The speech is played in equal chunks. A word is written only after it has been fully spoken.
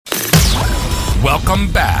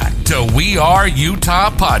Welcome back to We Are Utah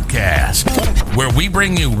Podcast, where we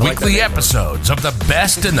bring you weekly episodes of the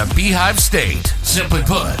best in the Beehive State. Simply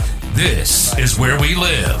put, this is where we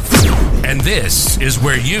live. And this is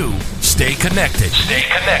where you stay connected.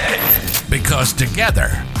 Because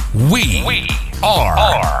together, we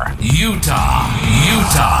are Utah.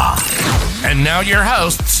 And now your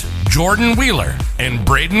hosts, Jordan Wheeler and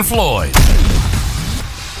Braden Floyd.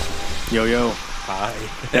 Yo. Hi.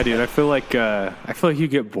 Yeah, dude, I feel like you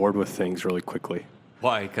get bored with things really quickly.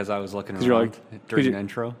 Why? Because I was looking around during the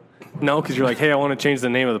intro? No, because you're like, hey, I want to change the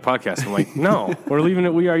name of the podcast. I'm like, no, we're leaving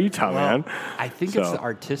it We Are Utah, man. I think it's the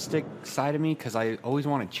artistic side of me because I always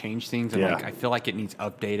want to change things. And I feel like it needs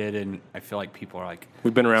updated, and I feel like people are like...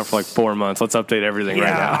 We've been around for like 4 months. Let's update everything right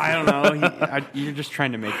now. I don't know. You're just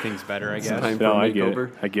trying to make things better, I guess. No, I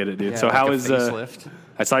get it, dude. Yeah, so like how a is... facelift.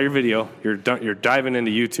 I saw your video. You're diving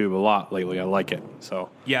into YouTube a lot lately. I like it. So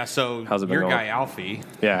how's it been your going? guy Alfie.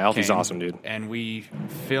 Yeah, Alfie's awesome, dude. And we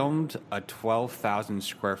filmed a 12,000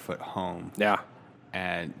 square foot home. Yeah.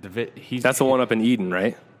 And that's the one up in Eden,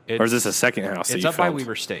 right? Or is this a second house that you filmed? It's up by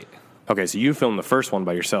Weber State. Okay, so you filmed the first one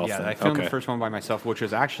by yourself. Yeah, then. I filmed the first one by myself, which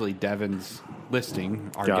was actually Devin's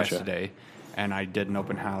listing, our guest today. And I did an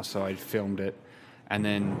open house, so I filmed it. And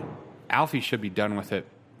then Alfie should be done with it.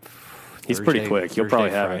 He's pretty quick. You'll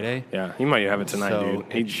probably have Friday. it. Yeah, he might have it tonight,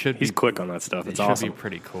 dude. He's quick on that stuff. It's awesome. It should be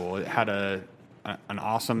pretty cool. It had an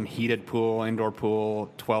awesome heated pool, indoor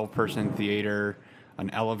pool, 12-person theater,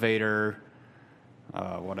 an elevator.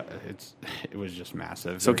 It was just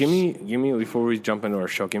massive. So give me before we jump into our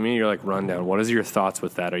show, give me your rundown. What is your thoughts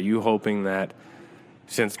with that? Are you hoping that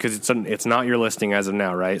because it's not your listing as of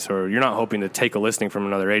now, right? So you're not hoping to take a listing from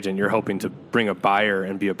another agent. You're hoping to bring a buyer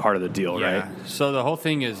and be a part of the deal, right? So the whole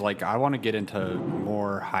thing is I want to get into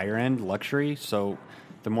more higher end luxury. So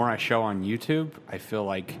the more I show on YouTube, I feel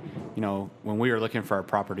like, when we were looking for our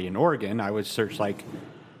property in Oregon, I would search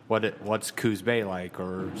what's Coos Bay like,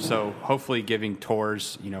 or so hopefully giving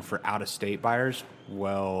tours, for out of state buyers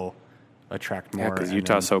will attract more. Yeah, because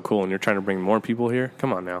Utah's so cool, and you're trying to bring more people here.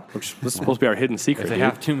 Come on now, this is supposed to be our hidden secret. If they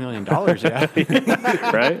have $2 million, yeah,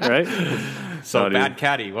 right. So Bad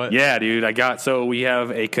Caddy, what? Yeah, dude, so we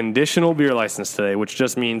have a conditional beer license today, which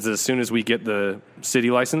just means as soon as we get the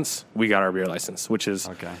city license, we got our beer license, which is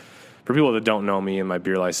okay. For people that don't know me and my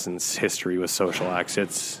beer license history with Social Acts,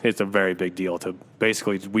 it's a very big deal. To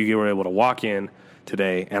basically, we were able to walk in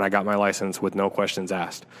today, and I got my license with no questions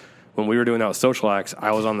asked. When we were doing that with Social Acts,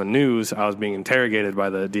 I was on the news. I was being interrogated by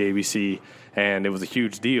the DABC, and it was a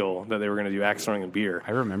huge deal that they were going to do axe throwing and beer.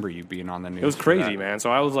 I remember you being on the news. It was crazy, man. So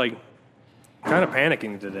I was kind of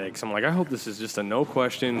panicking today because I'm like, I hope this is just a no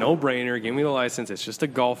question, no brainer. Give me the license. It's just a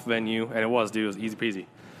golf venue, and it was, dude. It was easy peasy.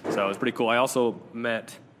 So it was pretty cool. I also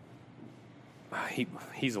met.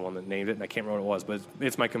 He's the one that named it, and I can't remember what it was, but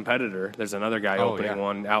it's my competitor. There's another guy opening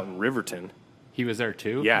one out in Riverton. He was there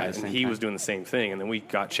too? Yeah, and he was doing the same thing, and then we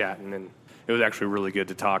got chatting, and it was actually really good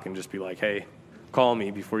to talk and just be like, hey, call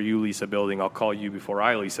me before you lease a building. I'll call you before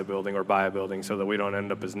I lease a building or buy a building so that we don't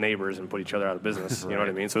end up as neighbors and put each other out of business. You know what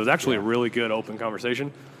I mean? So it was actually a really good open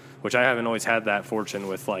conversation, which I haven't always had that fortune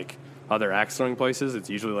with other axe throwing places. It's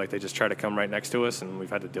usually they just try to come right next to us, and we've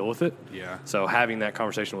had to deal with it. Yeah. So having that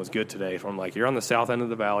conversation was good today. From you're on the south end of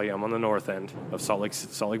the valley, I'm on the north end of Salt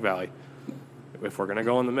Lake Valley. If we're gonna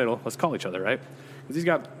go in the middle, let's call each other, right? Because he's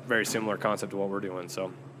got very similar concept to what we're doing.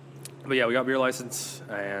 So, but yeah, we got beer license,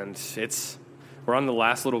 and we're on the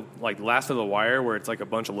last of the wire where it's a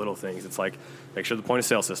bunch of little things. It's make sure the point of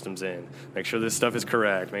sale system's in, make sure this stuff is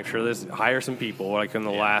correct, make sure hire some people in the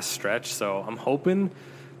last stretch. So I'm hoping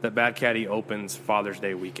that Bad Caddy opens Father's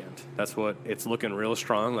Day weekend. That's what it's looking real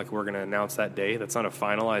strong. We're going to announce that day. That's not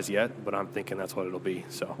finalized yet, but I'm thinking that's what it'll be.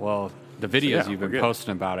 So, well, the videos you've been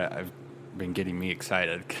posting about it, I've been getting me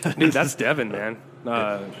excited. Dude, that's Devin, man.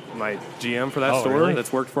 My GM for that store really?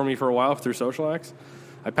 That's worked for me for a while through Social Acts.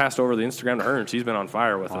 I passed over the Instagram to her, and she's been on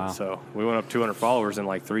fire with it. So we went up 200 followers in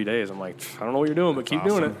 3 days. I'm like, I don't know what you're doing, but keep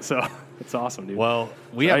doing it. So it's awesome, dude. Well,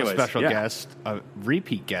 we have a special guest, a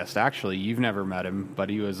repeat guest, actually. You've never met him, but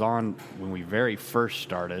he was on when we very first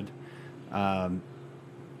started. I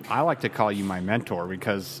like to call you my mentor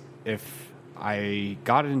because if I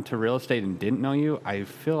got into real estate and didn't know you, I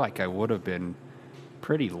feel like I would have been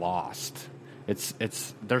pretty lost.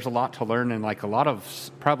 There's a lot to learn and a lot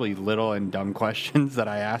of probably little and dumb questions that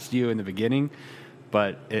I asked you in the beginning,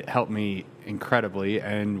 but it helped me incredibly,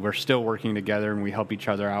 and we're still working together and we help each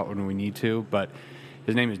other out when we need to. But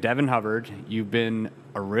his name is Devin Hubbard. You've been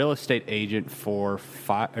a real estate agent for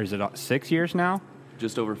 6 years now?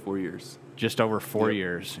 Just over 4 years. Just over 4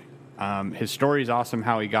 years. His story is awesome,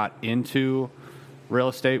 how he got into real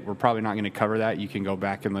estate. We're probably not going to cover that. You can go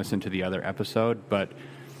back and listen to the other episode, but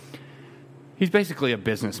he's basically a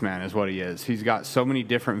businessman is what he is. He's got so many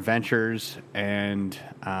different ventures and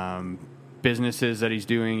businesses that he's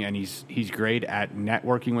doing, and he's great at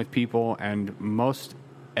networking with people, and most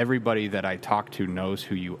everybody that I talk to knows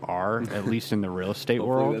who you are, at least in the real estate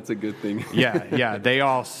world. That's a good thing. yeah. They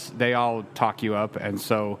all talk you up, and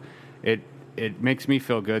so it makes me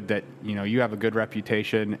feel good that, you know, you have a good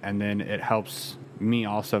reputation, and then it helps me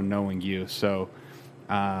also knowing you. So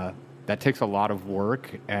that takes a lot of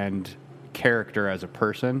work and character as a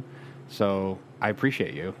person. So I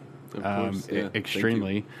appreciate you, Of course. Yeah,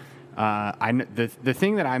 extremely. The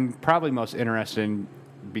thing that I'm probably most interested in,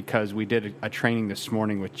 because we did a training this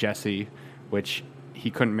morning with Jesse, which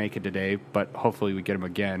he couldn't make it today, but hopefully we get him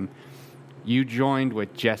again. You joined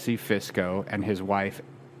with Jesse Fisco and his wife,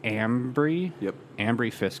 Ambry. Yep.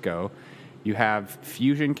 Ambry Fisco. You have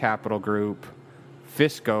Fusion Capital Group,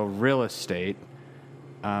 Fisco Real Estate.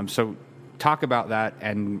 So talk about that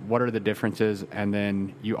and what are the differences, and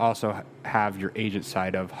then you also have your agent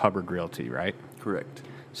side of Hubbard Realty, right? Correct.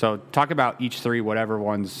 So talk about each three, whatever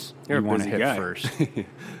ones you want to hit guy. First.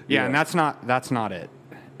 Yeah, and that's not it.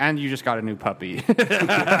 And you just got a new puppy.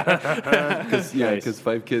 Because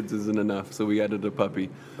 5 kids isn't enough, so we added a puppy.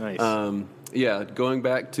 Nice. Going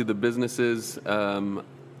back to the businesses,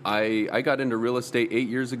 I got into real estate 8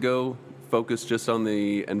 years ago, focused just on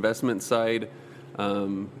the investment side,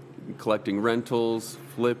 collecting rentals,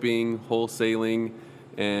 flipping, wholesaling,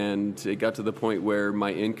 and it got to the point where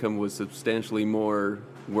my income was substantially more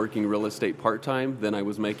working real estate part-time than I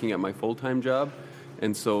was making at my full-time job.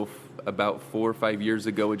 And so about 4 or 5 years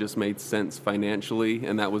ago, it just made sense financially,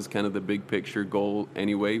 and that was kind of the big picture goal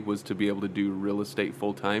anyway, was to be able to do real estate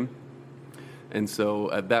full-time. And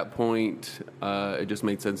so at that point, it just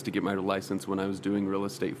made sense to get my license when I was doing real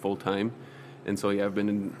estate full-time. And so, I've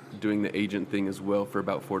been doing the agent thing as well for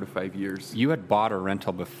about 4 to 5 years. You had bought a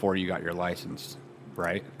rental before you got your license,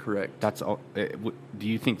 right? Correct. Do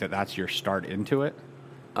you think that that's your start into it?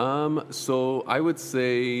 So I would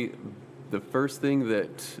say the first thing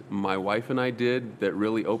that my wife and I did that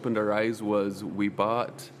really opened our eyes was we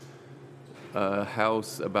bought a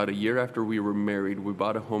house about a year after we were married. We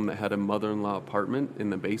bought a home that had a mother-in-law apartment in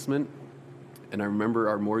the basement. And I remember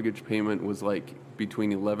our mortgage payment was like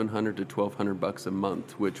between $1,100 to $1,200 a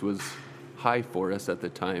month, which was high for us at the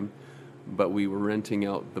time. But we were renting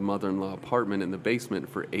out the mother-in-law apartment in the basement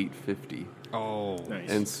for $850. Oh, nice.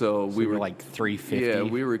 And so we were like $350. Yeah,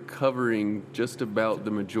 we were covering just about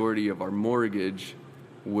the majority of our mortgage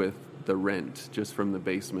with the rent just from the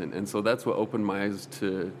basement. And so that's what opened my eyes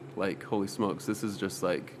to, like, holy smokes, this is just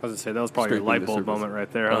like, I was gonna say, that was probably your light bulb moment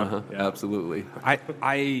right there, huh? Uh-huh, yeah. Absolutely.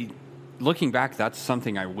 I looking back, that's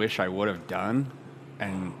something I wish I would have done,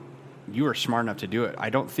 and you were smart enough to do it. I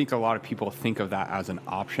don't think a lot of people think of that as an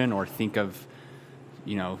option, or think of,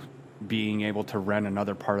 you know, being able to rent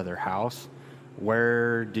another part of their house.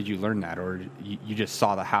 Where did you learn that? Or you just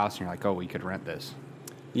saw the house and you're like, oh, we could rent this?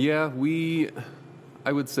 Yeah,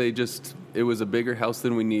 I would say just, it was a bigger house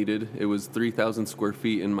than we needed. It was 3,000 square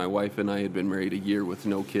feet, and my wife and I had been married a year with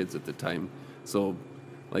no kids at the time. So,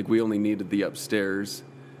 like, we only needed the upstairs,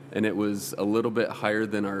 and it was a little bit higher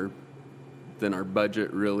than our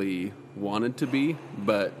budget really wanted to be.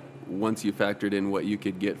 But once you factored in what you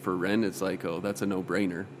could get for rent, it's like, oh, that's a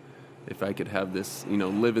no-brainer. If I could have this, you know,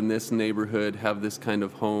 live in this neighborhood, have this kind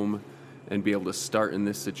of home, and be able to start in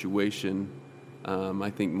this situation, I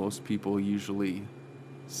think most people usually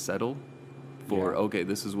settle for, okay,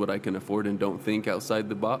 this is what I can afford, and don't think outside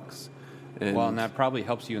the box. And that probably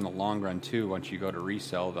helps you in the long run, too. Once you go to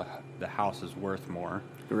resell, the house is worth more.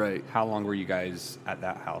 Right. How long were you guys at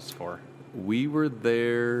that house for? We were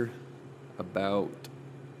there about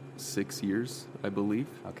 6 years, I believe.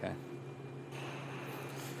 Okay.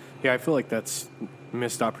 Yeah, I feel like that's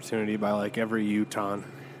missed opportunity by like every Utahn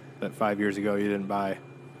that 5 years ago you didn't buy.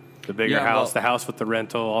 The bigger house, the house with the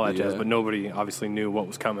rental, all that jazz, but nobody obviously knew what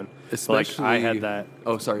was coming. Especially, so like I had that.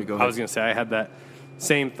 Oh, sorry, go ahead. I was going to say I had that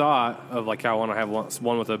same thought of like I want to have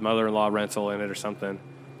one with a mother-in-law rental in it or something,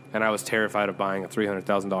 and I was terrified of buying a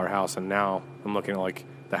 $300,000 house, and now I'm looking at like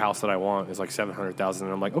the house that I want is like $700,000,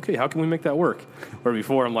 and I'm like, okay, how can we make that work? Where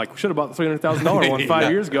before I'm like, should have bought the $300,000 one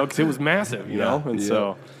 5 years ago because it was massive, you know, and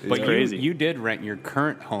so but it's crazy. You did rent your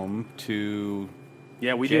current home to.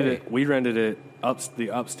 Yeah, we did it. We rented it the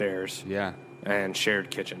upstairs. Yeah, and shared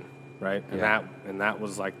kitchen, right? And that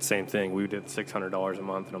was like the same thing. We did $600 a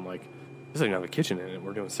month, and I'm like, this doesn't even have a kitchen in it.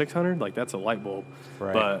 We're doing $600, like that's a light bulb.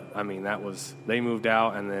 Right. But I mean, they moved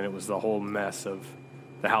out, and then it was the whole mess of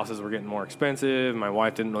the houses were getting more expensive. My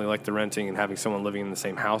wife didn't really like the renting and having someone living in the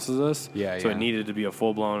same house as us. So it needed to be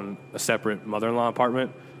a separate mother-in-law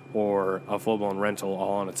apartment or a full-blown rental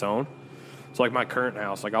all on its own. So like my current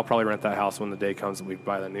house, like I'll probably rent that house when the day comes that we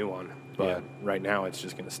buy the new one. But right now it's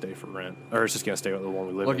just going to stay from rent, or it's just going to stay with the one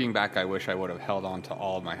we live in. Looking back, I wish I would have held on to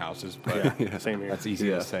all of my houses, but same here. That's easy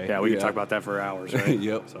to say. Yeah, we can talk about that for hours, right?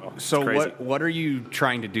 Yep. So what are you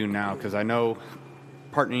trying to do now? Because I know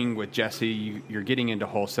partnering with Jesse, you're getting into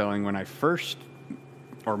wholesaling. When I first,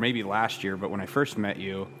 or maybe last year, but when I first met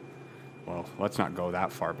you, well, let's not go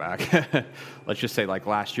that far back. Let's just say like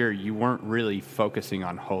last year, you weren't really focusing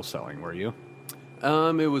on wholesaling, were you?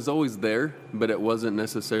 It was always there, but it wasn't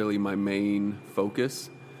necessarily my main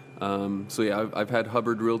focus. I've had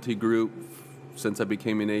Hubbard Realty Group since I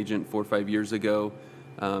became an agent 4 or 5 years ago.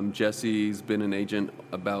 Jesse's been an agent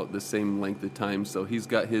about the same length of time, so he's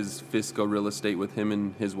got his Fisco Real Estate with him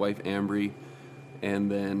and his wife Ambry,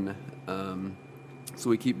 and then so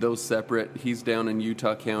we keep those separate. He's down in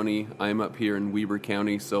Utah County. I'm up here in Weber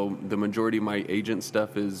County, so the majority of my agent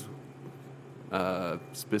stuff is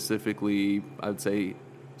specifically, I'd say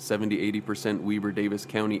 70-80% Weber Davis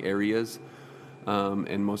County areas,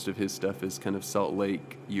 and most of his stuff is kind of Salt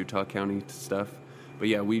Lake, Utah County stuff. But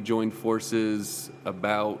yeah, we joined forces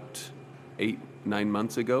about 8-9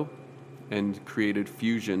 months ago and created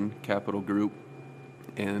Fusion Capital Group,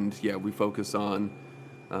 and yeah, we focus on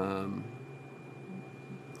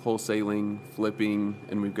wholesaling, flipping,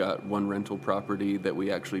 and we've got one rental property that we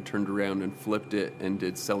actually turned around and flipped it and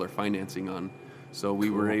did seller financing on. So we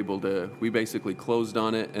were able to, we basically closed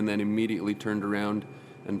on it and then immediately turned around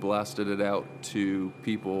and blasted it out to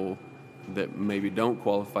people that maybe don't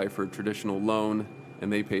qualify for a traditional loan,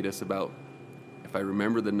 and they paid us about, if I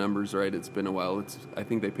remember the numbers right, it's been a while, I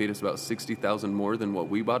think they paid us about $60,000 more than what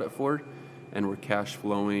we bought it for, and we're cash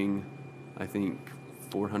flowing, I think,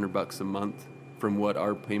 $400 a month from what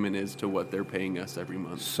our payment is to what they're paying us every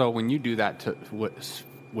month. So when you do that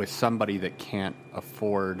with somebody that can't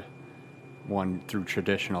afford one through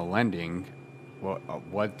traditional lending,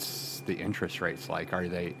 what's the interest rates like? Are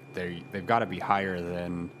they've got to be higher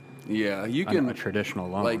than you can a traditional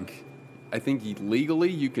loan? Like, I think legally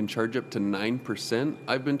you can charge up to 9%.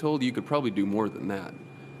 I've been told you could probably do more than that.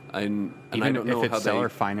 And even I don't know if how it's seller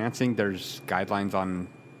financing, there's guidelines on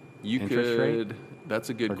interest rate. That's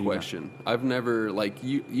a good question. I've never,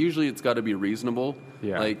 usually it's got to be reasonable.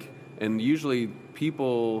 Yeah. And usually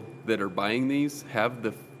people that are buying these have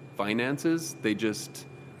the finances. They just,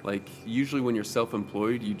 usually when you're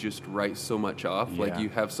self-employed, you just write so much off. Yeah. You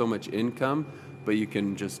have so much income, but you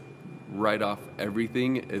can just write off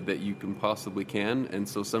everything that you can possibly can. And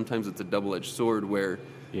so sometimes it's a double-edged sword where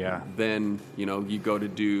then, you go to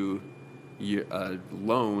do a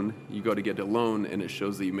loan, you go to get a loan, and it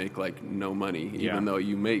shows that you make no money, even though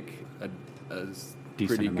you make a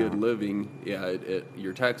pretty good living. Yeah,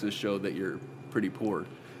 your taxes show that you're pretty poor.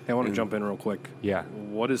 Hey, I want to jump in real quick. Yeah.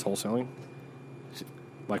 What is wholesaling?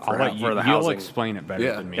 For the housing. You'll explain it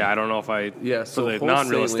better than me. Yeah, I don't know if I. Yeah, so for the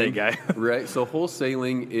non-real estate guy. Right. So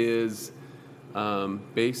wholesaling is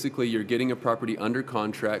basically you're getting a property under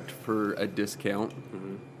contract for a discount.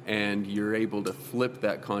 Mm-hmm. And you're able to flip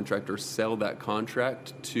that contract or sell that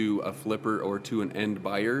contract to a flipper or to an end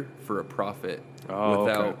buyer for a profit.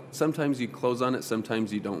 Okay. Sometimes you close on it,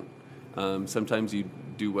 sometimes you don't. Sometimes you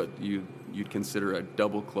do what you'd consider a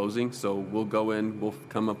double closing. So we'll go in, we'll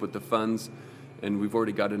come up with the funds, and we've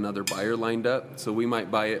already got another buyer lined up. So we might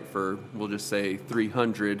buy it for, we'll just say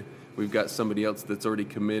 $300. We've got somebody else that's already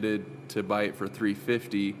committed to buy it for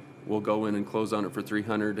 $350. We'll go in and close on it for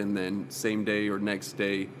 $300, and then same day or next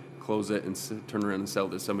day close it and turn around and sell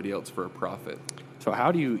it to somebody else for a profit. So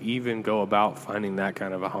how do you even go about finding that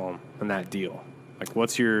kind of a home and that deal?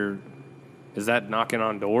 Is that knocking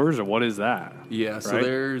on doors, or what is that? Yeah, so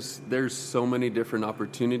there's so many different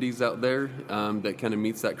opportunities out there that kind of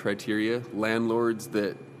meets that criteria. Landlords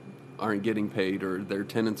that aren't getting paid, or their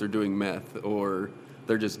tenants are doing meth, or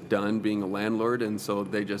they're just done being a landlord, and so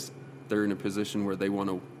they're in a position where they want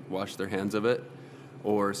to wash their hands of it,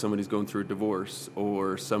 or somebody's going through a divorce,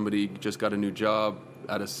 or somebody just got a new job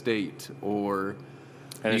out of state, or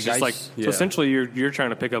and it's so essentially you're trying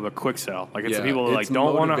to pick up a quick sell. It's the people that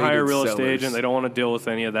don't want to hire a real estate agent, they don't want to deal with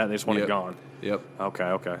any of that, they just want it gone. Yep.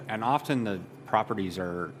 Okay. And often the properties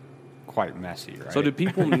are quite messy, right? So do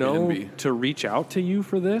people know to reach out to you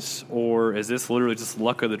for this, or is this literally just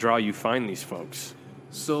luck of the draw, you find these folks?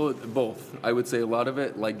 So both. I would say a lot of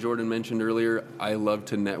it, like Jordan mentioned earlier, I love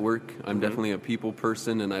to network. I'm definitely a people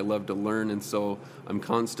person, and I love to learn. And so I'm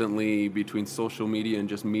constantly between social media and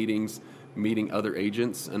just meeting other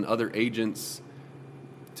agents. And other agents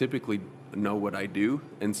typically know what I do,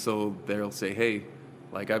 and so they'll say, hey,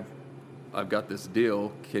 like I've got this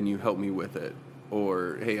deal, can you help me with it?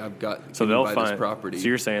 Or hey, can you buy this property? So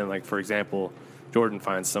you're saying, like, for example, Jordan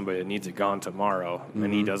finds somebody that needs it gone tomorrow, and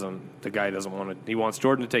the guy doesn't want to, he wants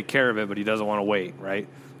Jordan to take care of it, but he doesn't want to wait, right?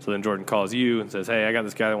 So then Jordan calls you and says, hey, I got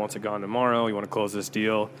this guy that wants it gone tomorrow. You want to close this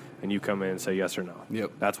deal? And you come in and say yes or no.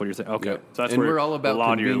 Yep. That's what you're saying. Okay. Yep. So that's and where we're all about a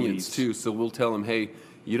lot convenience of your too. So we'll tell them, hey,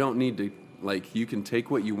 you don't need to, like, you can take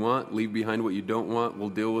what you want, leave behind what you don't want. We'll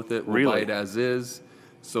deal with it. We'll buy it as is.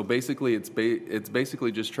 So basically, it's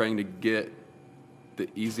basically just trying to get the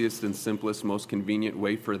easiest and simplest, most convenient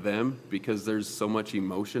way for them, because there's so much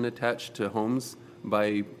emotion attached to homes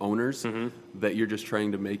by owners that you're just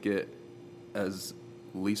trying to make it as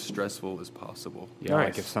least stressful as possible. Yeah,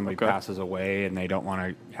 like if somebody passes away and they don't want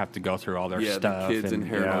to have to go through all their stuff. The kids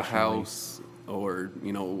inherit a house, or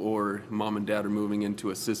or mom and dad are moving into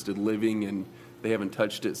assisted living and they haven't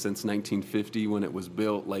touched it since 1950 when it was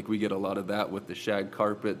built. Like, we get a lot of that with the shag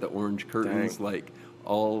carpet, the orange curtains, like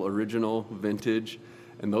all original vintage,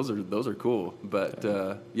 and those are cool. But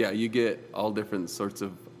you get all different sorts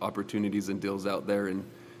of opportunities and deals out there, and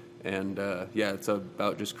it's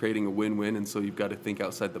about just creating a win-win. And so you've got to think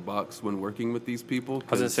outside the box when working with these people.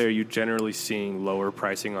 I was gonna say, are you generally seeing lower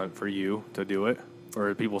pricing for you to do it, or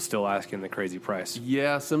are people still asking the crazy price?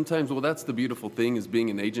 Yeah, sometimes. Well, that's the beautiful thing is being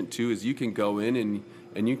an agent too, is you can go in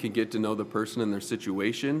and you can get to know the person and their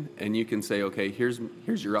situation, and you can say, okay, here's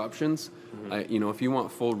your options. If you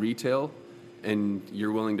want full retail and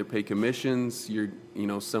you're willing to pay commissions,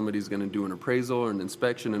 somebody's going to do an appraisal or an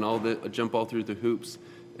inspection and all that, jump all through the hoops,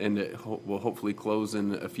 and it will hopefully close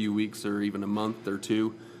in a few weeks or even a month or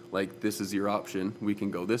two. Like, this is your option. We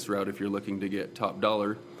can go this route if you're looking to get top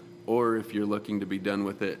dollar, or if you're looking to be done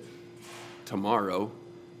with it tomorrow,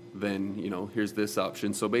 then, here's this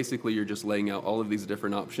option. So basically, you're just laying out all of these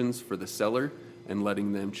different options for the seller and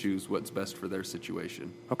letting them choose what's best for their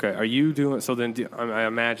situation. Okay. Are you doing, so then I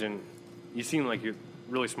imagine, you seem like you're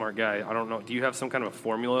a really smart guy. I don't know. Do you have some kind of a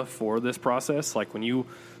formula for this process? Like, when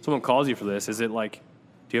someone calls you for this, is it like,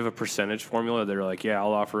 do you have a percentage formula? They're like, yeah,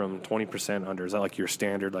 I'll offer them 20% under. Is that like your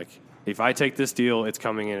standard? Like, if I take this deal, it's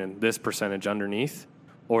coming in this percentage underneath?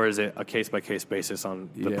 Or is it a case-by-case basis on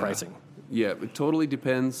the pricing? Yeah, it totally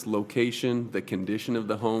depends. Location, the condition of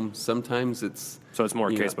the home. Sometimes it's... So it's more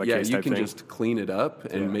case-by-case you type can thing? just clean it up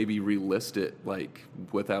and maybe relist it, like,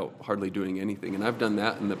 without hardly doing anything. And I've done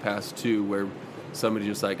that in the past, too, where somebody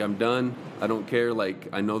just like, I'm done. I don't care. Like,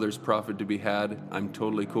 I know there's profit to be had. I'm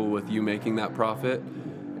totally cool with you making that profit.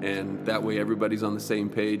 And that way everybody's on the same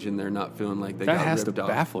page and they're not feeling like they got ripped off. That has to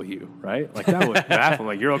baffle you, right? Like, that would baffle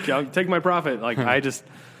me. Like, you're okay, I'll take my profit. Like,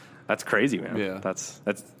 that's crazy, man. Yeah. That's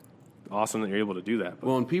awesome that you're able to do that. But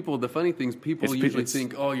well, and the funny thing is people usually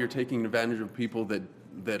think, oh, you're taking advantage of people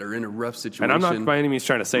that are in a rough situation. And I'm not by any means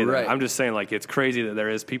trying to say right. that. I'm just saying, like, it's crazy that there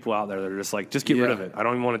is people out there that are just like, just get rid of it. I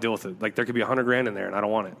don't even want to deal with it. Like, there could be $100,000 in there and I don't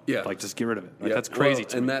want it. Yeah. Like, just get rid of it. Like, that's crazy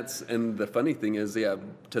to me. And the funny thing is,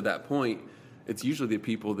 to that point, it's usually the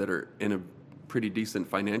people that are in a pretty decent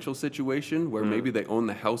financial situation where maybe they own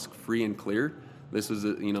the house free and clear. This is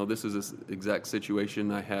this exact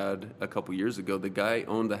situation I had a couple years ago. The guy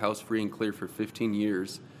owned the house free and clear for 15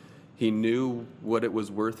 years. He knew what it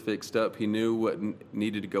was worth fixed up. He knew what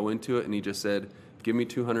needed to go into it, and he just said, "Give me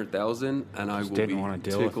 $200,000, and I will be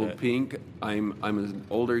tickled pink." I'm an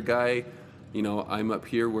older guy. I'm up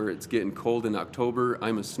here where it's getting cold in October.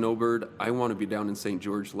 I'm a snowbird. I want to be down in St.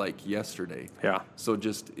 George like yesterday. Yeah. So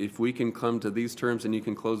just if we can come to these terms and you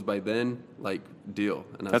can close by then, like, deal.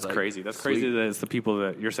 And that's crazy. That's sweet. Crazy that it's the people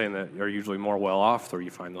that you're saying that are usually more well off where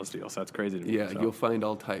you find those deals. That's crazy to me. Yeah, you'll find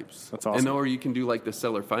all types. That's awesome. Or you can do like the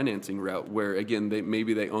seller financing route where, again,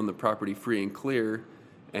 maybe they own the property free and clear,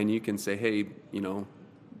 and you can say, hey,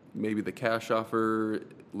 maybe the cash offer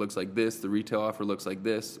looks like this, the retail offer looks like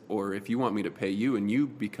this, or if you want me to pay you and you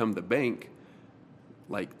become the bank,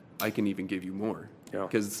 like, I can even give you more.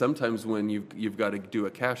 Because sometimes when you've got to do a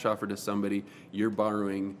cash offer to somebody, you're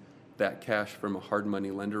borrowing that cash from a hard money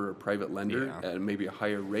lender or a private lender at maybe a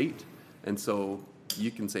higher rate, and so you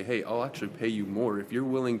can say, hey, I'll actually pay you more. If you're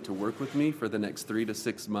willing to work with me for the next 3 to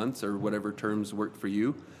 6 months or whatever terms work for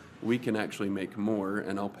you, we can actually make more,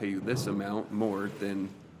 and I'll pay you this amount more than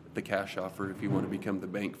the cash offer if you want to become the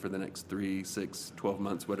bank for the next 3, 6, 12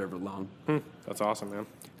 months, whatever long. That's awesome, man.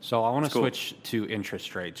 So I want to switch to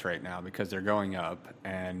interest rates right now because they're going up.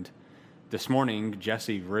 And this morning,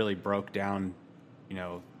 Jesse really broke down,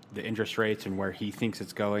 the interest rates and where he thinks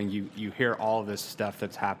it's going. You hear all this stuff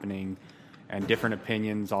that's happening and different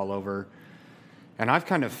opinions all over. And I've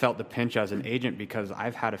kind of felt the pinch as an agent because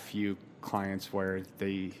I've had a few clients where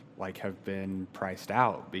they like have been priced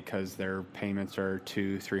out because their payments are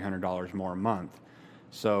 $200-$300 more a month.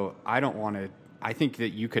 So I think that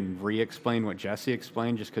you can re-explain what Jesse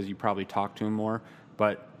explained just because you probably talked to him more,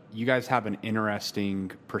 but you guys have an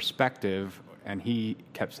interesting perspective, and he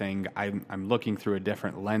kept saying, I'm looking through a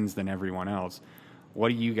different lens than everyone else. What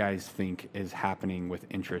do you guys think is happening with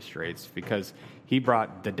interest rates? Because he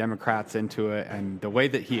brought the Democrats into it, and the way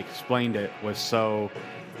that he explained it was so,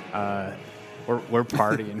 we're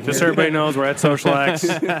partying here. Just so everybody knows, we're at Social X,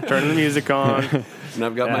 turning the music on. And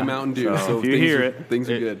I've got my Mountain Dew, so if you hear it, things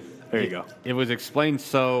are good. There you go. It was explained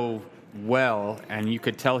so well, and you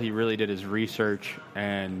could tell he really did his research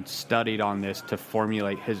and studied on this to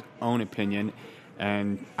formulate his own opinion.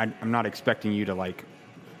 And I'm not expecting you to like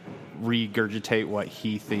regurgitate what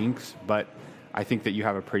he thinks, but I think that you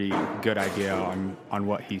have a pretty good idea on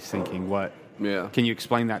what he's thinking. Can you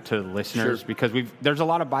explain that to the listeners? Sure. Because there's a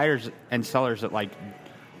lot of buyers and sellers that like,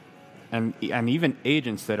 and even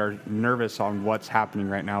agents that are nervous on what's happening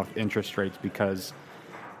right now with interest rates because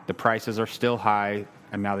the prices are still high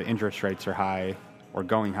and now the interest rates are high or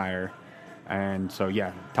going higher. And so,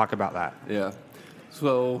 talk about that. Yeah.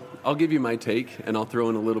 So I'll give you my take, and I'll throw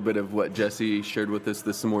in a little bit of what Jesse shared with us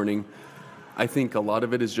this morning. I think a lot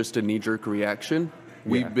of it is just a knee-jerk reaction.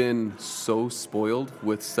 Yeah. We've been so spoiled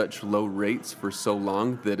with such low rates for so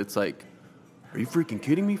long that it's like, are you freaking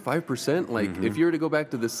kidding me? 5%? Like, if you were to go back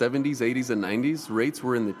to the 70s, 80s, and 90s, rates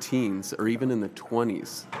were in the teens or even in the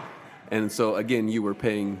 20s. And so, again, you were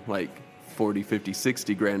paying like 40, 50,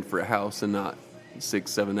 60 grand for a house and not 6,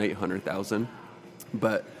 7, 800,000.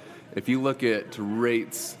 But if you look at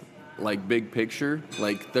rates, like big picture,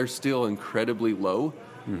 like they're still incredibly low.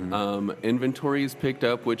 Inventory has picked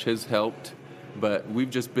up, which has helped, but we've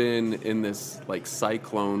just been in this like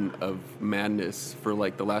cyclone of madness for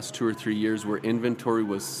like the last 2 or 3 years where inventory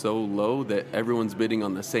was so low that everyone's bidding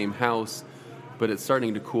on the same house, but it's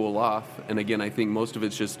starting to cool off. And again, I think most of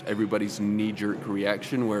it's just everybody's knee-jerk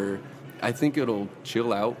reaction where I think it'll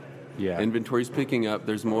chill out. Yeah. Inventory's picking up.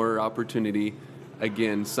 There's more opportunity.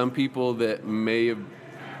 Again, some people that may have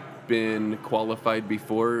been qualified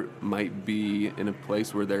before might be in a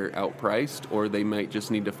place where they're outpriced, or they might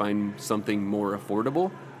just need to find something more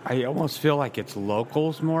affordable. I almost feel like it's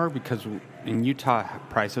locals more because in Utah,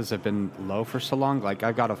 prices have been low for so long. Like,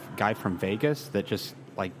 I've got a guy from Vegas that just,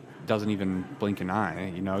 like, doesn't even blink an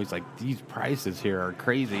eye. You know, he's like, these prices here are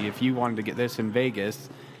crazy. If you wanted to get this in Vegas,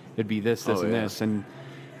 it'd be this, and this. And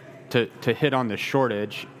to hit on the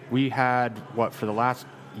shortage, we had, for the last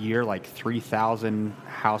year, like 3,000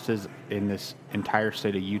 houses in this entire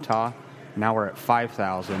state of Utah. Now we're at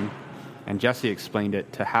 5,000. And Jesse explained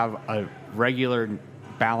it, to have a regular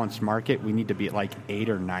balanced market, we need to be at like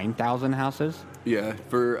 8,000 or 9,000 houses. Yeah,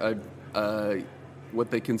 for what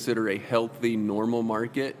they consider a healthy, normal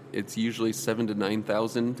market, it's usually 7,000 to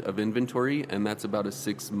 9,000 of inventory, and that's about a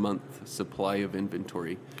 6-month supply of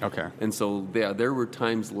inventory. Okay. And so, there were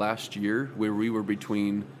times last year where we were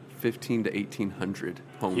between 1,500 to 1,800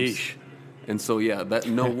 homes. Yeesh. And so, that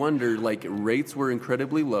no wonder, like, rates were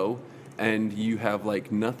incredibly low, and you have, like,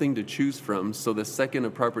 nothing to choose from. So the second a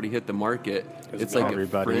property hit the market, it's like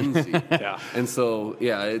everybody. a frenzy. Yeah. And so,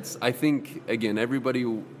 I think, again, everybody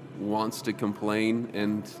wants to complain,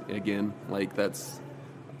 and again, like, that's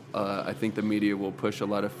I think the media will push a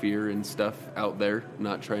lot of fear and stuff out there,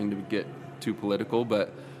 not trying to get too political,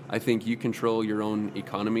 but I think you control your own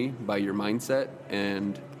economy by your mindset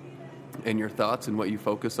and your thoughts and what you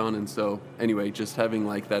focus on. And so anyway, just having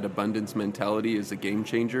like that abundance mentality is a game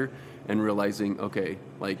changer, and realizing, okay,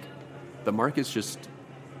 like, the market's just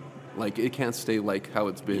like, it can't stay like how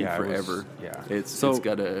it's been forever. It's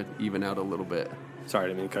got to even out a little bit. Sorry, I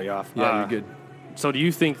didn't mean to cut you off. Yeah, you're good. So do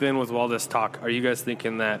you think then, with all this talk, are you guys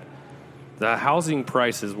thinking that the housing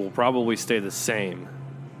prices will probably stay the same,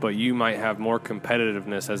 but you might have more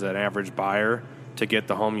competitiveness as an average buyer to get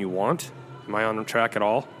the home you want? Am I on track at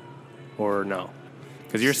all, or no?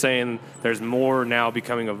 Because you're saying there's more now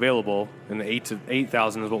becoming available, and the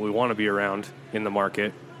 8,000 is what we want to be around in the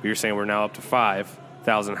market. But you're saying we're now up to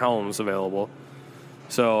 5,000 homes available.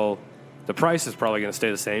 So the price is probably going to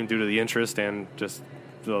stay the same due to the interest and just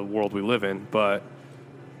the world we live in. But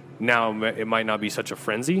now it might not be such a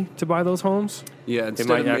frenzy to buy those homes. Yeah, instead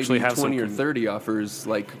might of actually maybe have 20 some or 30 offers,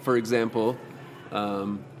 like, for example,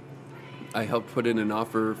 I helped put in an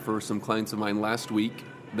offer for some clients of mine last week.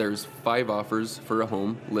 There's 5 offers for a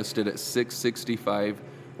home listed at $665.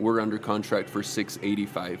 We're under contract for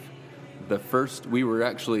 $685. We were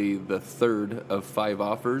actually the third of 5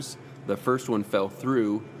 offers. The first one fell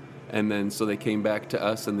through, And then so they came back to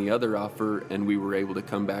us and the other offer, and we were able to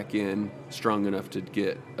come back in strong enough to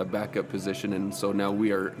get a backup position. And so now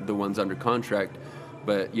we are the ones under contract.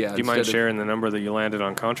 But yeah, do you mind sharing the number that you landed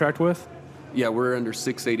on contract with? Yeah, we're under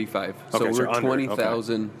 685. Okay, so we're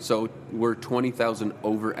 20,000. Okay. So we're 20,000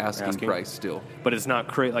 over asking price still. But it's not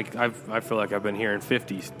crazy. Like I feel like I've been hearing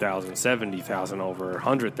 50,000, 70,000 over,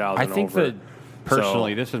 100,000 over. I think that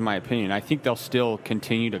personally, this is my opinion. I think they'll still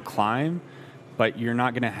continue to climb, but you're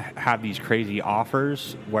not going to have these crazy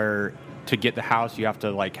offers where to get the house you have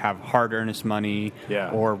to like have hard earnest money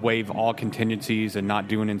or waive all contingencies and not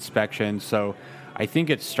do an inspection. So I think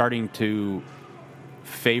it's starting to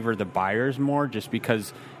favor the buyers more just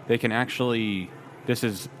because they can actually, this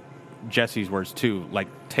is Jesse's words too, like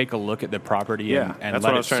take a look at the property and that's let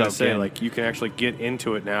what I was trying to say. in. Like you can actually get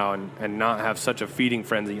into it now and not have such a feeding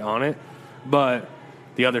frenzy on it. But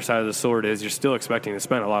the other side of the sword is you're still expecting to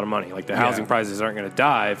spend a lot of money. Like the housing prices aren't going to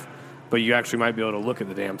dive, but you actually might be able to look at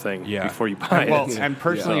the damn thing before you buy it. Well, and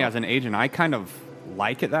personally as an agent, I kind of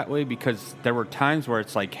like it that way because there were times where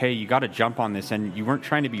it's like, hey, you got to jump on this, and you weren't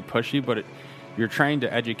trying to be pushy, but you're trying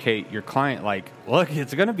to educate your client, like, look,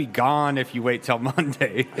 it's going to be gone if you wait till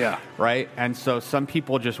Monday. Yeah. Right? And so some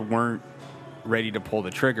people just weren't ready to pull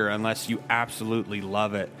the trigger unless you absolutely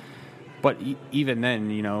love it. But even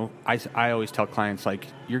then, you know, I always tell clients, like,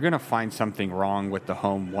 you're going to find something wrong with the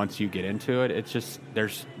home once you get into it. It's just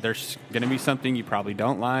there's going to be something you probably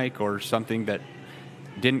don't like or something that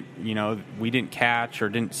we didn't catch or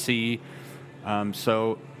didn't see.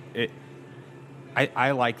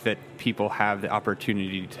 I like that people have the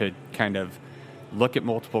opportunity to kind of look at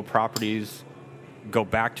multiple properties, go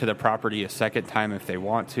back to the property a second time if they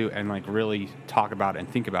want to, and like really talk about it and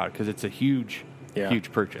think about it because it's a huge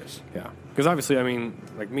purchase. Yeah, because obviously, I mean,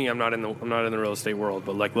 like me, I'm not in the real estate world,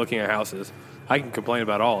 but like looking at houses, I can complain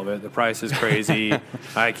about all of it. The price is crazy.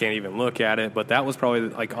 I can't even look at it. But that was probably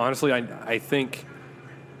like honestly, I think.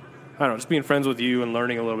 I don't know, just being friends with you and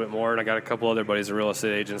learning a little bit more. And I got a couple other buddies, real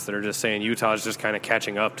estate agents, that are just saying Utah's just kind of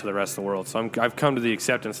catching up to the rest of the world. So I've come to the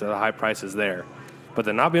acceptance that the high price is there. But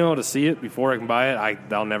then not being able to see it before I can buy it,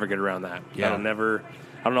 I'll never get around that. Yeah. That'll never,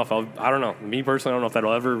 I don't know. Me personally, I don't know if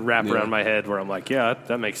that'll ever wrap around my head where I'm like,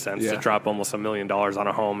 that makes sense to drop almost $1 million on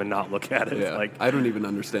a home and not look at it. Yeah. Like, I don't even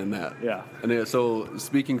understand that. Yeah. And so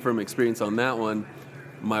speaking from experience on that one,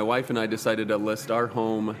 my wife and I decided to list our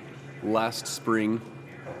home last spring.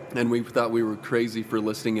 And we thought we were crazy for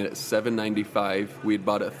listing it at $795. We had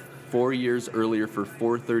bought it 4 years earlier for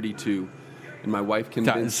 $432, and my wife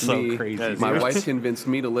convinced me. Crazy. My wife convinced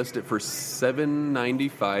me to list it for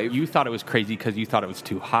 $795. You thought it was crazy because you thought it was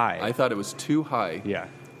too high. I thought it was too high. Yeah.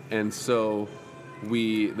 And so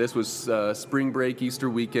this was spring break, Easter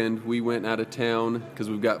weekend. We went out of town because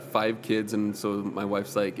we've got 5 kids, and so my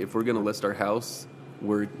wife's like, if we're going to list our house,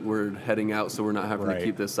 we're heading out, so we're not having to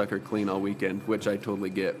keep this sucker clean all weekend, which I totally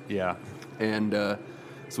get. Yeah. And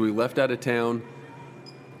so we left out of town,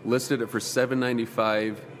 listed it for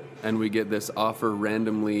 $795, and we get this offer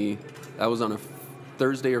randomly. That was on a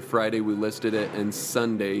Thursday or Friday. We listed it, and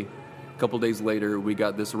Sunday, a couple days later, we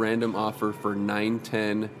got this random offer for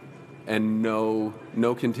 $910 and no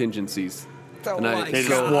contingencies. And they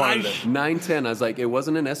just wanted it. $910. I was like, it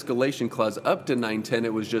wasn't an escalation clause. Up to $910,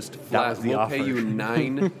 it was just flat. We'll pay you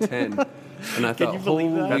 $910. And I thought, holy,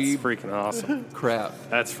 that's freaking awesome. Crap.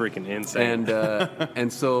 That's freaking insane.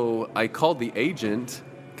 And so I called the agent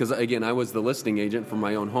because again, I was the listing agent for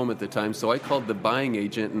my own home at the time. So I called the buying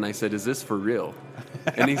agent and I said, "Is this for real?"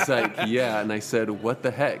 And he's like, "Yeah." And I said, "What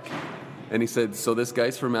the heck?" And he said, "So this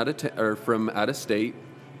guy's from out of state.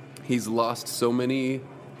 He's lost so many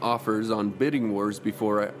offers on bidding wars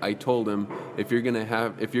before I told him if you're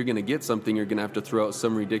gonna get something, you're gonna have to throw out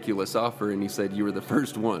some ridiculous offer." And he said, "You were the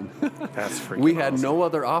first one." That's freaking We had awesome. no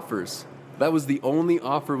other offers. That was the only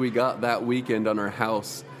offer we got that weekend on our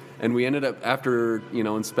house. And we ended up, after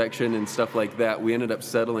inspection and stuff like that, we ended up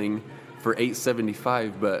settling for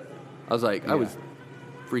 $875. But I was like, I was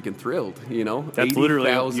freaking thrilled. That's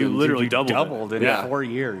literally you literally doubled in it. 4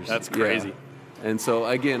 years. That's crazy. Yeah. And so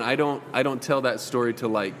again, I don't tell that story to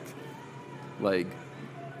like I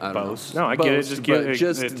don't boast. No, I get it.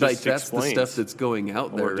 Just it like that's the explains stuff that's going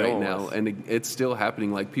out there we're right dealing now, with. and it's still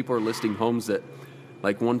happening. Like people are listing homes at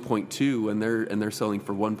like 1.2, and they're selling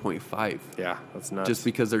for 1.5. Yeah, that's nuts. Just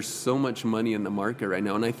because there's so much money in the market right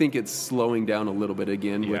now, and I think it's slowing down a little bit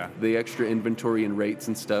again with the extra inventory and rates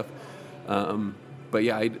and stuff. But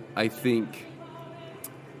yeah, I think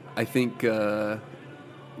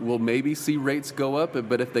we'll maybe see rates go up,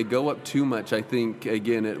 but if they go up too much, I think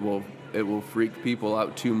again it will freak people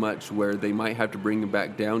out too much, where they might have to bring them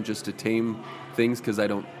back down just to tame things, because I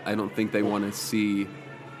don't think they want to see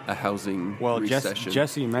a housing Well, recession.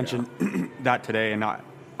 Jesse mentioned that today, and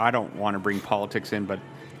I don't want to bring politics in, but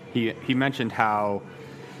he mentioned how,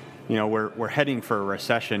 you know, we're heading for a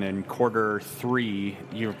recession in Q3.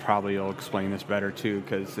 You probably will explain this better too,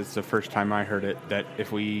 because it's the first time I heard it. That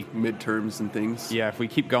if we midterms and things. Yeah, if we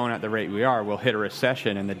keep going at the rate we are, we'll hit a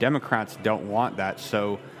recession, and the Democrats don't want that.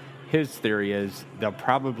 So his theory is they'll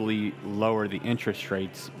probably lower the interest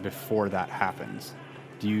rates before that happens.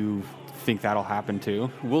 Do you think that'll happen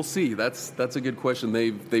too? We'll see. That's a good question.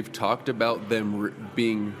 They've talked about them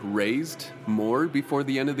being raised more before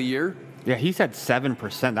the end of the year. Yeah, he said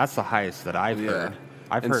 7%. That's the highest that I've heard.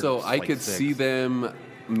 I've heard so it's I like could 6. see them,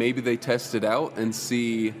 maybe they test it out and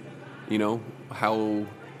see, you know, how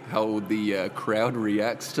the crowd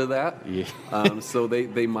reacts to that. Yeah. So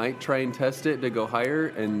they might try and test it to go higher,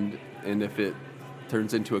 and if it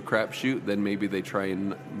turns into a crapshoot, then maybe they try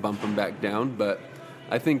and bump them back down. But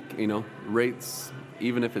I think, you know, rates,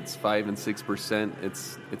 even if it's 5 and 6%,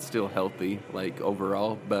 it's still healthy, like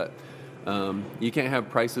overall. But you can't have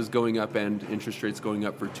prices going up and interest rates going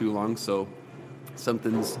up for too long. So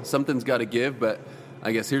something's got to give. But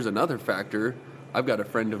I guess here's another factor. I've got a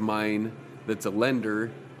friend of mine that's a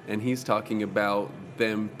lender, and he's talking about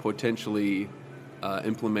them potentially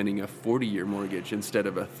implementing a 40-year mortgage instead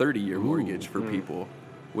of a 30-year mortgage for people,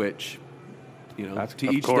 which, you know, That's,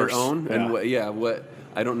 to each their own. Yeah. And what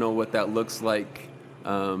I don't know what that looks like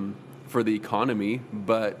for the economy,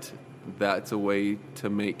 but that's a way to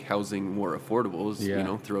make housing more affordable. Is, you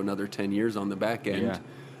know, throw another 10 years on the back end. Yeah.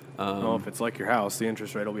 Well, if it's like your house, the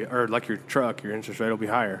interest rate will be, or like your truck, your interest rate will be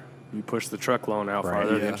higher. You push the truck loan out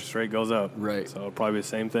farther, the interest rate goes up. Right. So it'll probably be the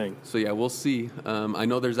same thing. So yeah, we'll see. I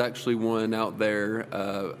know there's actually one out there.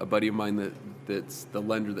 A buddy of mine that's the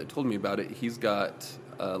lender that told me about it. He's got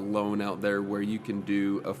a loan out there where you can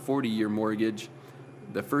do a 40-year mortgage.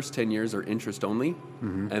 The first 10 years are interest only,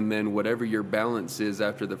 and then whatever your balance is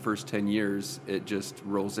after the first 10 years, it just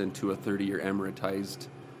rolls into a 30-year amortized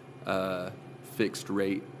fixed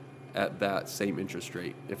rate at that same interest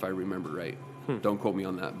rate, if I remember right. Don't quote me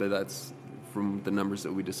on that, but that's from the numbers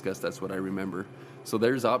that we discussed. That's what I remember. So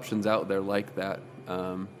there's options out there like that.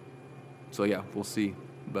 So yeah, we'll see.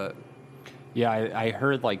 But yeah, I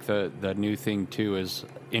heard like the new thing too is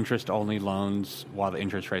interest-only loans while the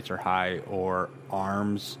interest rates are high, or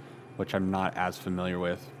ARMs, which I'm not as familiar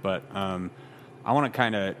with. But I want to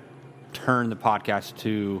kind of turn the podcast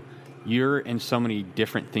to, you're in so many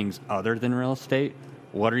different things other than real estate.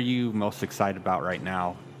 What are you most excited about right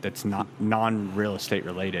now that's not non-real estate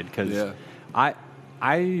related? Because I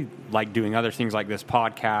like doing other things like this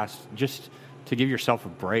podcast just to give yourself a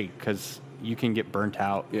break, because you can get burnt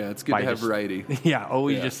out. Yeah, it's good to have variety. Yeah,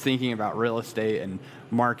 always just thinking about real estate and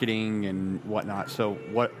marketing and whatnot. So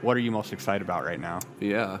what are you most excited about right now?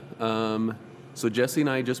 Yeah. So Jesse and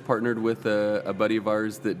I just partnered with a buddy of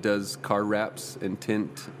ours that does car wraps and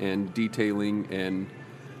tint and detailing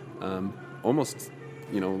and almost,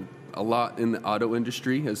 you know, a lot in the auto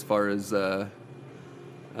industry as far as the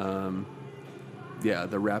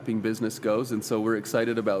wrapping business goes, and so we're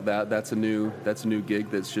excited about that. That's a new gig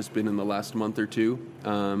that's just been in the last month or two.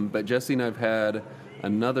 But Jesse and I've had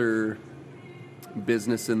another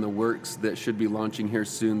business in the works that should be launching here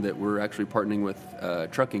soon, that we're actually partnering with a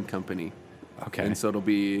trucking company. Okay. And so it'll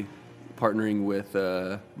be partnering with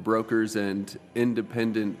brokers and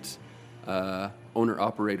independent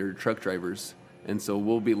owner-operator truck drivers. And so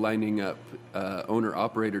we'll be lining up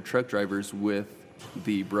owner-operator truck drivers with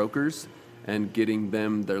the brokers and getting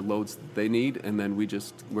them their loads that they need, and then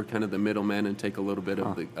we're kind of the middleman and take a little bit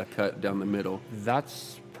of a cut down the middle.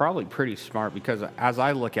 That's probably pretty smart, because as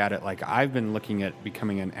I look at it, like I've been looking at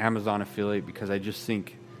becoming an Amazon affiliate, because I just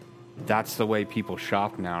think that's the way people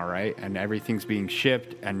shop now, right? And everything's being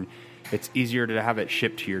shipped, and it's easier to have it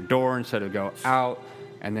shipped to your door instead of go out.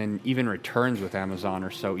 And then even returns with Amazon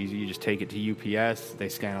are so easy. You just take it to UPS, they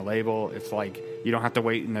scan a label. It's like you don't have to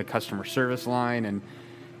wait in the customer service line and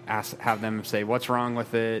have them say what's wrong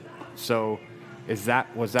with it. So was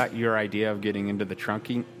that your idea of getting into the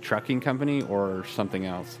trucking company, or something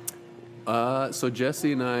else? So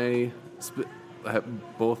Jesse and I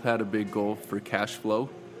both had a big goal for cash flow.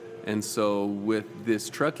 And so with this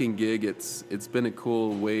trucking gig, it's been a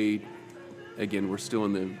cool way. Again, we're still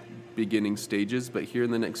in the beginning stages, but here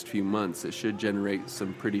in the next few months, it should generate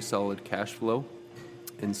some pretty solid cash flow.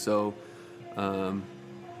 And so,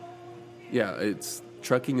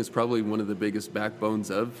 trucking is probably one of the biggest backbones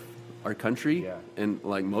of our country, and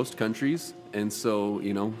like most countries. And so,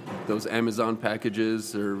 you know, those Amazon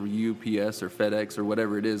packages or UPS or FedEx or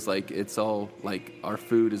whatever it is, like it's all like our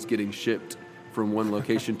food is getting shipped from one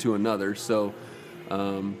location to another. So,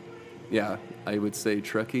 yeah, I would say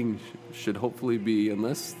trucking should hopefully be,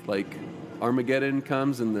 unless like Armageddon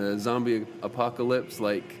comes and the zombie apocalypse,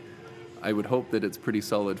 like I would hope that it's pretty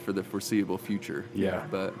solid for the foreseeable future. Yeah.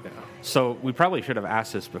 But So we probably should have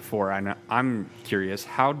asked this before. I'm curious,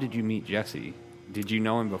 how did you meet Jesse? Did you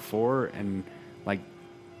know him before? And like,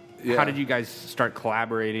 Yeah. how did you guys start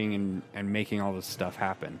collaborating and making all this stuff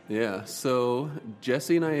happen? Yeah, so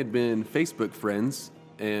Jesse and I had been Facebook friends,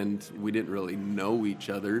 and we didn't really know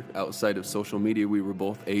each other outside of social media. We were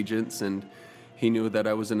both agents, and he knew that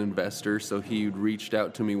I was an investor, so he reached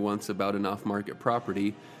out to me once about an off-market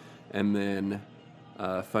property, and then,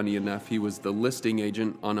 funny enough, he was the listing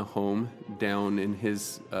agent on a home down in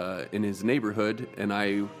his neighborhood, and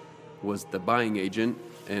I was the buying agent,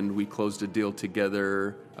 and we closed a deal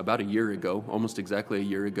together about a year ago, almost exactly a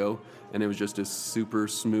year ago, and it was just a super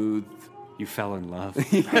smooth. You fell in love.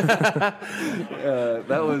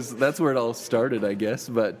 That's where it all started, I guess.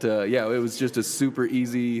 But yeah, it was just a super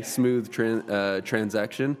easy, smooth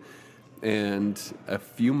transaction. And a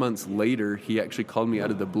few months later, he actually called me out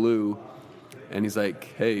of the blue, and he's like,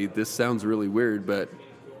 "Hey, this sounds really weird, but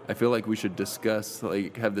I feel like we should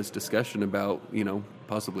have this discussion about,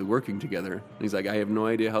 possibly working together." And he's like, "I have no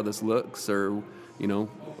idea how this looks, or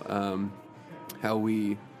how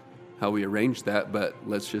we arrange that, but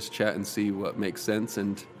let's just chat and see what makes sense."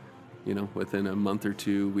 And within a month or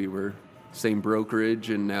two, we were same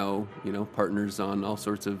brokerage, and now partners on all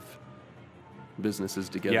sorts of businesses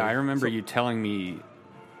together. Yeah, I remember you telling me,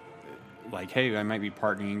 like, hey, I might be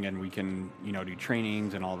partnering and we can, do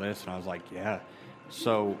trainings and all this. And I was like, yeah.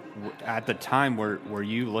 So at the time, were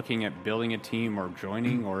you looking at building a team or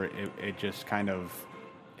joining, or it just kind of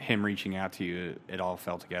him reaching out to you, it all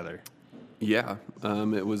fell together? Yeah,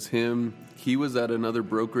 it was him. He was at another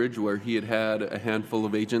brokerage where he had a handful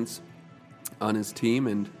of agents on his team,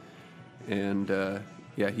 and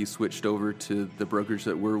he switched over to the brokerage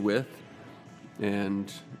that we're with,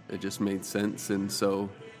 and it just made sense. And so,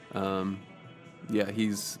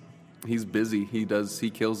 he's busy. He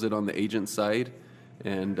kills it on the agent side,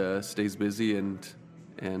 and stays busy, and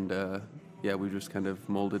we just kind of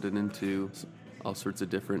molded it into all sorts of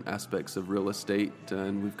different aspects of real estate,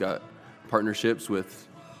 and we've got partnerships with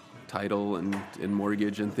title and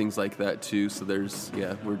mortgage and things like that too. So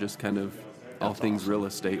we're just kind of all things real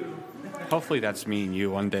estate. Hopefully that's me and you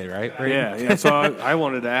one day, right? Yeah. So I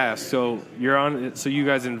wanted to ask. So so you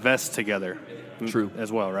guys invest together, True,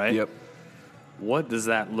 as well, right? Yep. What does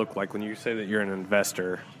that look like when you say that you're an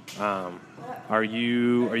investor? Are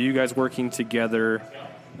you guys working together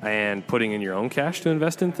and putting in your own cash to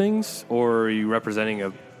invest in things, or are you representing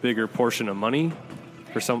a bigger portion of money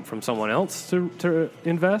from someone else to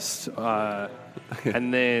invest?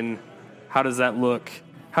 And then how does that look?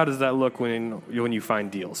 How does that look when you find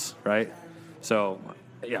deals, right? So,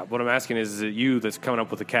 yeah, what I'm asking is it you that's coming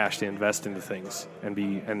up with the cash to invest into things and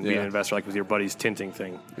be an investor, like with your buddy's tinting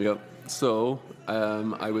thing? Yep. So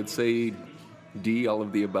I would say D, all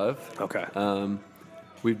of the above. Okay.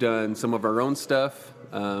 We've done some of our own stuff.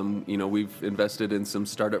 We've invested in some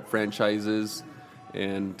startup franchises,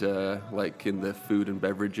 and like in the food and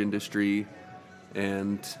beverage industry.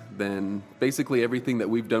 And then basically everything that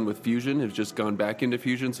we've done with Fusion has just gone back into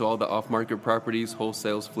Fusion. So all the off-market properties,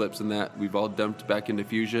 wholesales, flips, and that, we've all dumped back into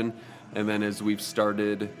Fusion. And then as we've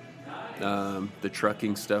started the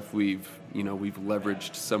trucking stuff, we've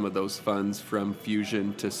leveraged some of those funds from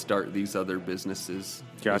Fusion to start these other businesses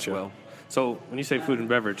as well. So when you say food and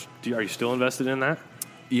beverage, are you still invested in that?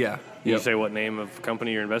 Yeah. Can you say what name of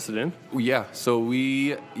company you're invested in? Yeah. So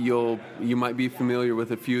you might be familiar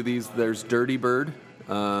with a few of these. There's Dirty Bird.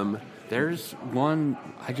 There's one,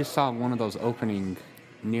 I just saw one of those opening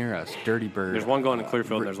near us, Dirty Bird. There's one going in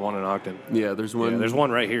Clearfield, and there's one in Ogden. Yeah, there's one. Yeah, there's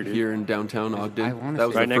one right here, dude. Here in downtown Ogden. That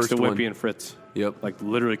was right next to Wimpy and Fritz. Yep. Like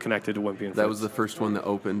literally connected to Wimpy and Fritz. That was the first one that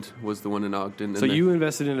opened, was the one in Ogden. So you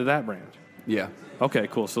invested into that brand? Yeah. Okay,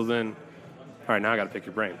 cool. So then, all right, now I got to pick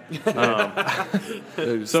your brain.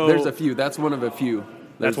 There's a few. That's one of a few.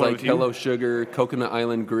 There's like Hello Sugar, Coconut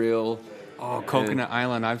Island Grill. Oh, Coconut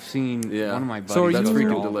Island. I've seen one of my buddies. So That's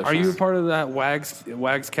freaking delicious. Are you a part of that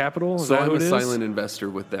Wags Capital? Is So that I'm who a it is? silent investor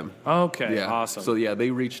with them. Okay, Yeah. awesome. So yeah, they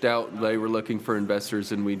reached out. They were looking for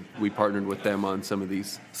investors, and we partnered with them on some of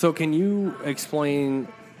these. So can you explain,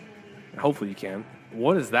 hopefully you can,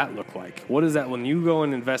 what does that look like? What is that when you go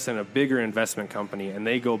and invest in a bigger investment company and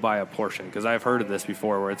they go buy a portion? Because I've heard of this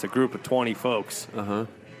before where it's a group of 20 folks. Uh-huh.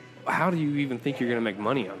 How do you even think you're going to make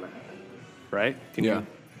money on that? Right? Can you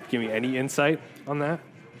give me any insight on that?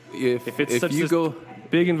 If it's such a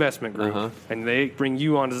big investment group and they bring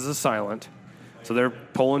you on as a silent, so they're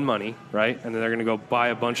pulling money, right? And then they're going to go buy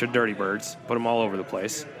a bunch of Dirty Birds, put them all over the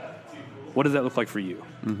place. What does that look like for you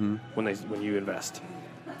when you invest?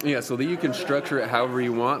 Yeah, so that you can structure it however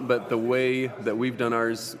you want, but the way that we've done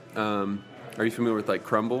ours, are you familiar with like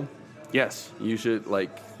Crumble? Yes. You should,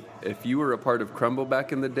 like, if you were a part of Crumble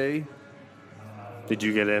back in the day, did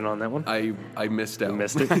you get in on that one? I missed out. You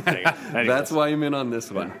missed it? That's why I'm in on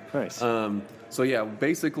this one. Nice. So yeah,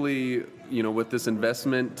 basically, with this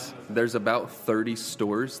investment, there's about 30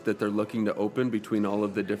 stores that they're looking to open between all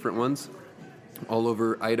of the different ones, all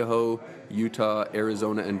over Idaho, Utah,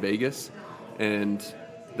 Arizona, and Vegas. And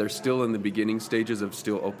they're still in the beginning stages of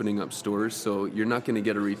still opening up stores. So you're not going to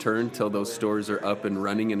get a return till those stores are up and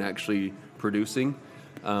running and actually producing.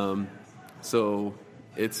 So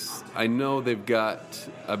I know they've got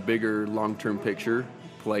a bigger long-term picture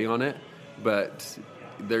play on it, but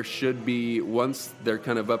there should be, once they're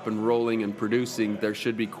kind of up and rolling and producing, there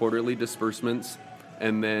should be quarterly disbursements,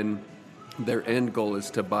 and then their end goal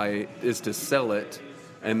is to sell it,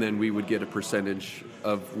 and then we would get a percentage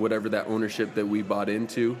of whatever that ownership that we bought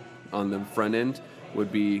into on the front end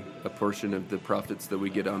would be a portion of the profits that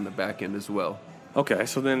we get on the back end as well. Okay,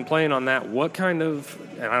 so then playing on that, what kind of,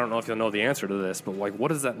 and I don't know if you'll know the answer to this, but like, what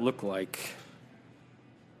does that look like?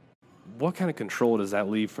 What kind of control does that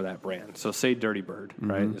leave for that brand? So say Dirty Bird,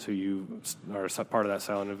 right, is who you are part of that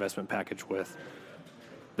silent investment package with.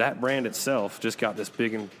 That brand itself just got this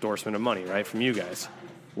big endorsement of money, right, from you guys.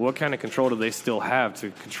 What kind of control do they still have to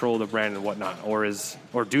control the brand and whatnot? Or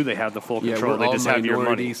do they have the full control? We're they just all have your money.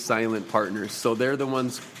 minority silent partners. So they're the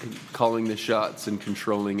ones calling the shots and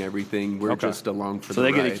controlling everything. We're just along for the ride.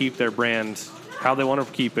 So they get to keep their brand how they want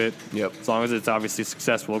to keep it. Yep. As long as it's obviously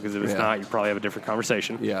successful, because if it's not, you probably have a different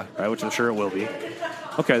conversation. Yeah. Right, which I'm sure it will be.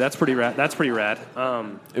 Okay, that's pretty rad.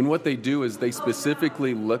 And what they do is they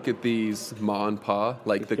specifically look at these ma and pa,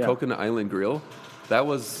 like the Coconut Island Grill. That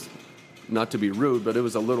was, not to be rude, but it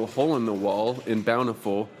was a little hole in the wall in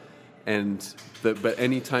Bountiful, but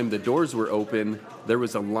anytime the doors were open, there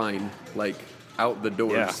was a line like out the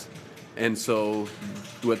doors. Yeah. And so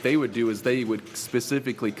what they would do is they would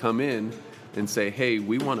specifically come in and say, hey,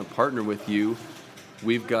 we want to partner with you.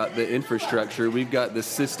 We've got the infrastructure, we've got the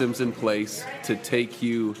systems in place to take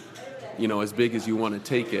you, as big as you want to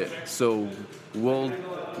take it. So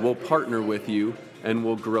we'll partner with you, and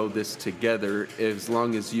we'll grow this together as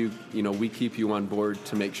long as we keep you on board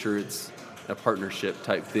to make sure it's a partnership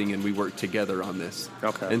type thing, and we work together on this.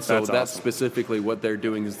 Okay, and so that's awesome. specifically what they're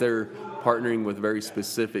doing is they're partnering with very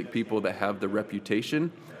specific people that have the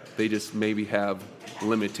reputation. They just maybe have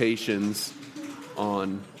limitations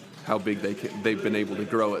on how big they've been able to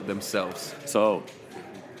grow it themselves. So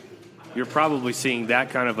you're probably seeing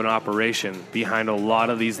that kind of an operation behind a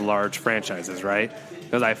lot of these large franchises, right?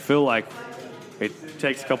 Because I feel like it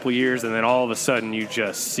takes a couple of years, and then all of a sudden you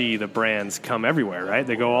just see the brands come everywhere, right?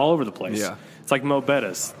 They go all over the place. Yeah. It's like Mo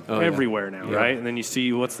Betta's everywhere now, right? And then you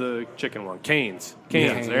see, what's the chicken one? Cane's.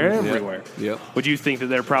 They're everywhere. Yep. Would you think that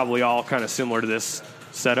they're probably all kind of similar to this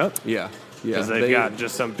setup? Yeah. Because they've got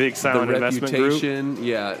just some big silent investment group. The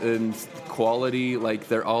reputation, and quality, like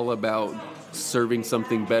they're all about serving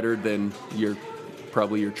something better than your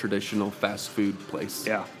traditional fast food place.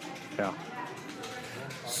 Yeah.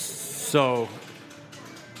 So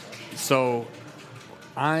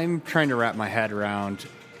I'm trying to wrap my head around,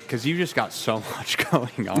 because you just got so much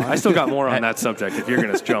going on. I still got more on that subject if you're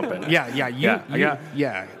going to jump in. Yeah.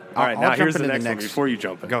 All right, I'll now jump here's the into next one before you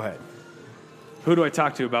jump in. Go ahead. Who do I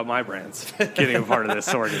talk to about my brands getting a part of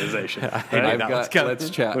this organization? Right? Let's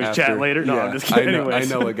chat We after. chat later? No, I'm just kidding. I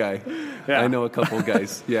know a guy. Yeah. I know a couple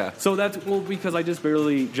guys. Yeah. So because I just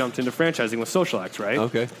barely jumped into franchising with Social X, right?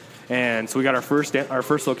 Okay. And so we got our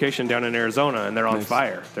first location down in Arizona, and they're on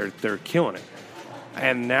fire. They're killing it.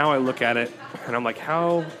 And now I look at it, and I'm like,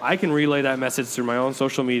 how I can relay that message through my own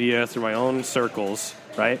social media, through my own circles,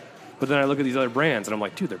 right? But then I look at these other brands, and I'm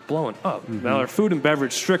like, dude, they're blowing up. Now they're food and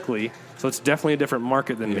beverage strictly, so it's definitely a different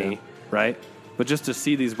market than me, right? But just to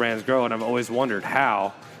see these brands grow, and I've always wondered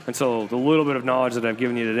how. And so the little bit of knowledge that I've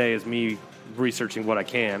given you today is me researching what I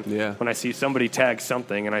can. Yeah. When I see somebody tag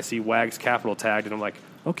something, and I see Wags Capital tagged, and I'm like,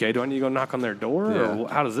 okay, do I need to go knock on their door, or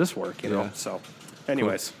how does this work? You know. So,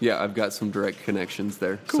 anyways. Cool. Yeah, I've got some direct connections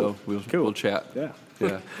there, so we'll chat. Yeah.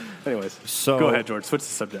 Anyways, so go ahead, George. Switch the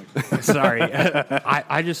subject. Sorry,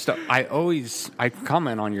 I always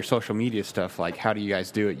comment on your social media stuff, like how do you guys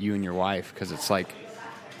do it, you and your wife? Because it's like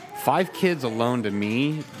 5 kids alone to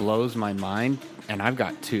me blows my mind, and I've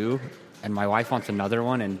got 2, and my wife wants another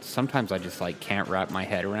one, and sometimes I just can't wrap my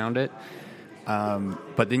head around it.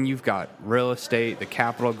 But then you've got real estate, the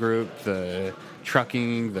Capital Group, the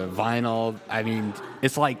trucking, the vinyl. I mean,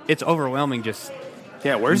 it's overwhelming just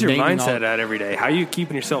Yeah, where's your naming mindset at every day? How are you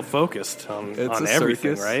keeping yourself focused on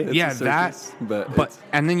everything, circus. right? It's yeah, a circus, but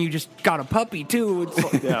and then you just got a puppy too.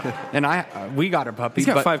 It's like, Yeah. and we got a puppy. He's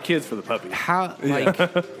got but 5 kids for the puppy. how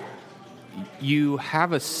you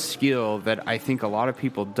have a skill that I think a lot of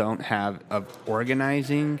people don't have of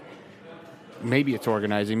organizing. Maybe it's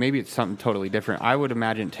organizing. Maybe it's something totally different. I would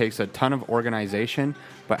imagine it takes a ton of organization.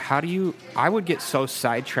 But I would get so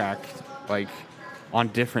sidetracked, like, on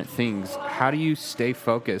different things. How do you stay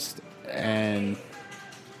focused and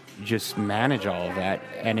just manage all of that?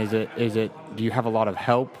 And do you have a lot of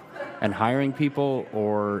help and hiring people,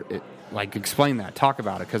 or explain that, talk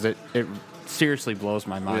about it, because it seriously blows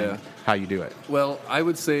my mind how you do it. Well, I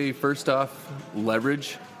would say first off,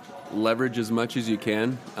 leverage as much as you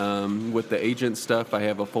can. With the agent stuff, I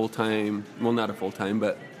have a full-time, well, not a full-time,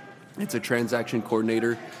 but it's a transaction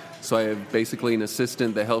coordinator. So I have basically an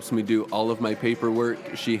assistant that helps me do all of my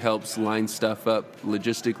paperwork. She helps line stuff up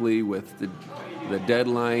logistically with the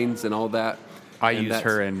deadlines and all that. I use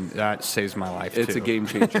her, and that saves my life, It's too. a game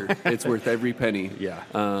changer. It's worth every penny. Yeah.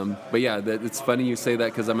 But yeah, it's funny you say that,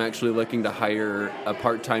 because I'm actually looking to hire a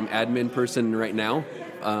part-time admin person right now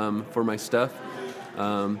for my stuff.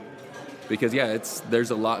 Because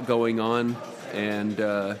there's a lot going on, and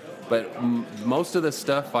but most of the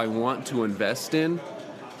stuff I want to invest in,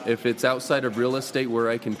 if it's outside of real estate where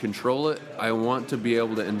I can control it, I want to be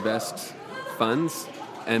able to invest funds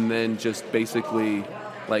and then just basically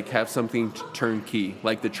have something turnkey.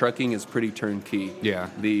 Like the trucking is pretty turnkey. Yeah.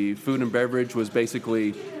 The food and beverage was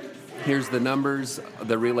basically, here's the numbers.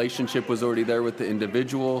 The relationship was already there with the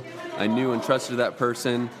individual. I knew and trusted that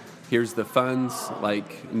person. Here's the funds,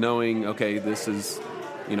 knowing, okay, this is,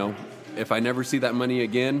 if I never see that money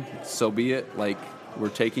again, so be it. We're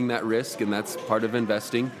taking that risk, and that's part of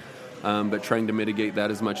investing, but trying to mitigate that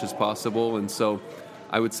as much as possible. And so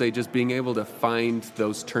I would say just being able to find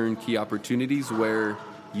those turnkey opportunities where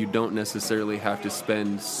you don't necessarily have to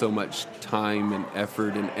spend so much time and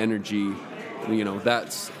effort and energy.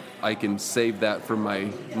 I can save that for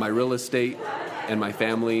my real estate and my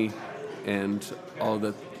family and all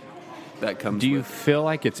that comes. Do you with. feel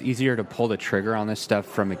like it's easier to pull the trigger on this stuff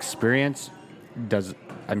from experience?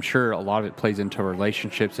 I'm sure a lot of it plays into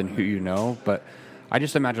relationships and who you know, but I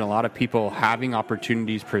just imagine a lot of people having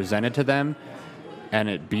opportunities presented to them and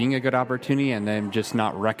it being a good opportunity, and then just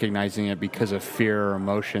not recognizing it because of fear or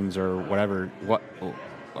emotions or whatever.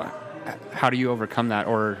 How do you overcome that?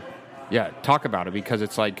 Or, talk about it, because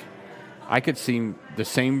it's like I could see the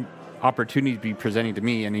same opportunities be presenting to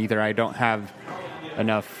me, and either I don't have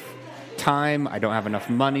enough time, I don't have enough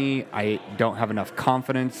money, I don't have enough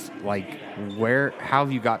confidence. How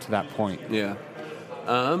have you got to that point? Yeah.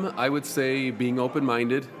 I would say being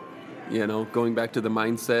open-minded. Going back to the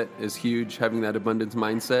mindset is huge, having that abundance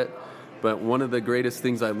mindset. But one of the greatest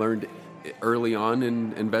things I learned early on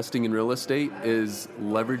in investing in real estate is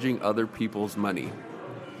leveraging other people's money.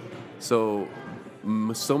 So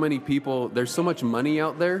many people, there's so much money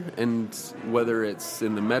out there, and whether it's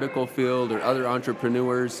in the medical field or other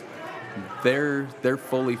entrepreneurs, they're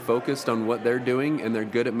fully focused on what they're doing, and they're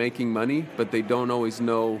good at making money, but they don't always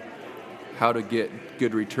know how to get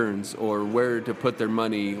good returns or where to put their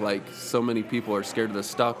money. So many people are scared of the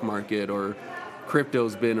stock market, or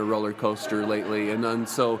crypto's been a roller coaster lately. And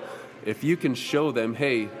so if you can show them,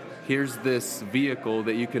 hey, here's this vehicle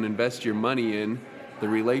that you can invest your money in, the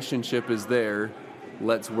relationship is there,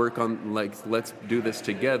 let's work on, let's do this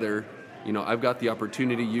together. I've got the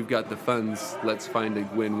opportunity, you've got the funds, let's find a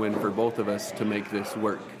win-win for both of us to make this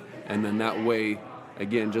work. And then that way,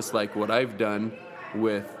 again, just like what I've done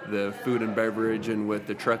with the food and beverage and with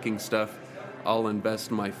the trucking stuff, I'll invest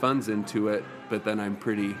my funds into it, but then I'm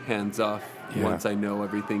pretty hands-off once I know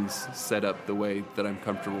everything's set up the way that I'm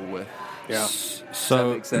comfortable with. Yeah. So,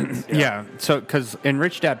 does that make sense? Yeah. So, because in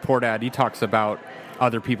Rich Dad, Poor Dad, he talks about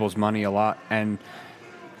other people's money a lot. And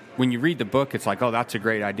when you read the book, it's like, oh, that's a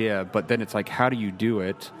great idea. But then it's like, how do you do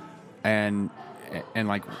it? And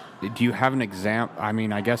do you have an example? I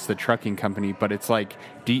mean, I guess the trucking company, but it's like,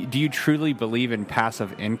 do you truly believe in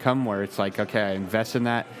passive income where it's like, okay, I invest in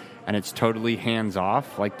that and it's totally hands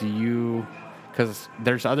off? Because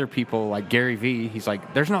there's other people like Gary Vee, he's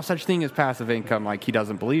like, there's no such thing as passive income. He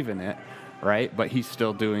doesn't believe in it, right? But he's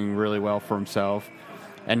still doing really well for himself.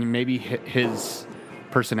 And maybe his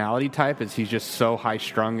personality type is he's just so high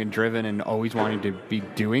strung and driven and always wanting to be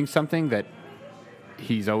doing something that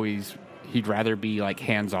he'd rather be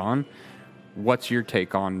hands-on. What's your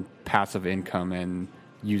take on passive income and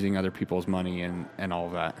using other people's money and all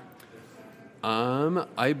of that?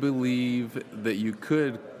 I believe that you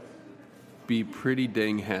could be pretty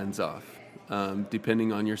dang hands-off.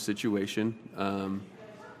 depending on your situation.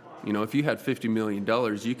 If you had $50 million,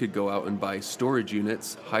 you could go out and buy storage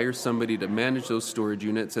units, hire somebody to manage those storage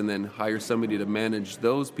units, and then hire somebody to manage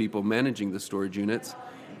those people managing the storage units,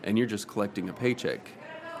 and you're just collecting a paycheck.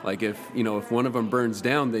 Like if one of them burns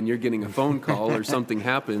down, then you're getting a phone call, or something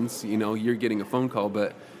happens, you're getting a phone call.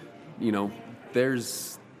 But,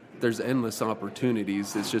 there's endless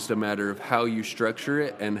opportunities. It's just a matter of how you structure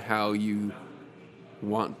it and how you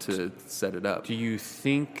want to set it up. Do you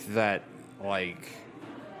think that, like,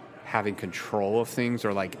 having control of things,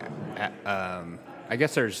 or like, I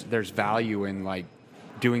guess there's value in like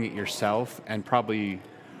doing it yourself, and probably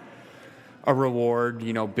a reward,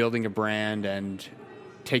 building a brand and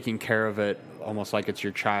taking care of it almost like it's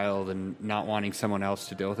your child and not wanting someone else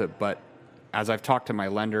to deal with it. But as I've talked to my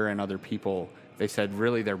lender and other people, they said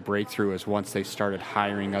really their breakthrough is once they started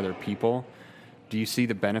hiring other people. Do you see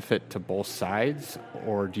the benefit to both sides,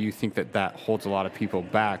 or do you think that holds a lot of people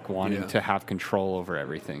back wanting to have control over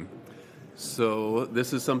everything? So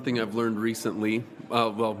this is something I've learned recently,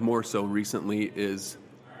 more so recently, is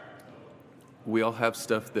we all have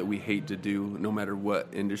stuff that we hate to do no matter what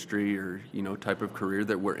industry or, type of career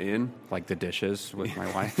that we're in. Like the dishes with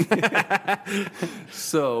my wife.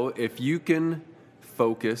 So if you can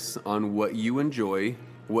focus on what you enjoy,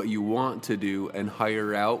 what you want to do, and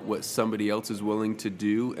hire out what somebody else is willing to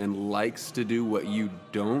do and likes to do what you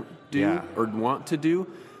don't do or want to do,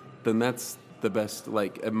 then that's the best.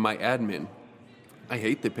 Like my admin, I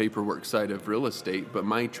hate the paperwork side of real estate, but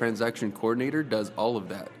my transaction coordinator does all of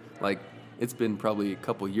that. Like, it's been probably a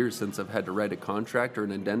couple years since I've had to write a contract or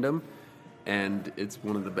an addendum, and it's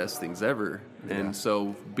one of the best things ever. Yeah. And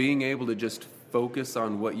so being able to just focus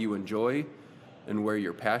on what you enjoy and where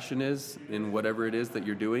your passion is in whatever it is that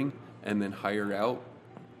you're doing, and then hire out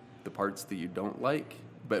the parts that you don't like,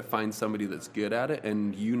 but find somebody that's good at it,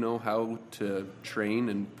 and how to train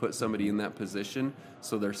and put somebody in that position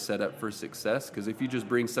so they're set up for success. Because if you just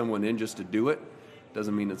bring someone in just to do it,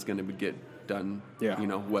 doesn't mean it's going to get done,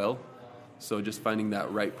 well. So just finding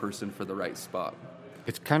that right person for the right spot.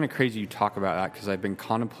 It's kind of crazy you talk about that, because I've been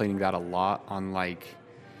contemplating that a lot on, like,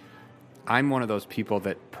 I'm one of those people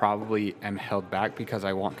that probably am held back because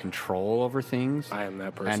I want control over things. I am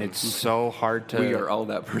that person. And it's so hard to... We are all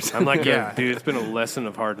that person. I'm like, dude, it's been a lesson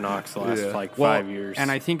of hard knocks the last 5 years. And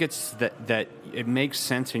I think it's that it makes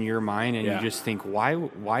sense in your mind, and you just think,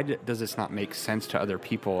 why does this not make sense to other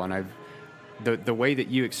people? And the way that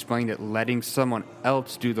you explained it, letting someone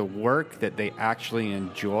else do the work that they actually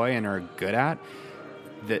enjoy and are good at,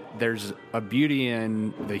 that there's a beauty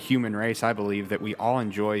in the human race, I believe, that we all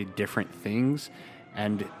enjoy different things.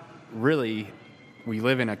 And really, we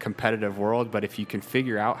live in a competitive world, but if you can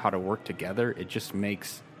figure out how to work together, it just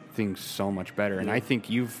makes things so much better. And I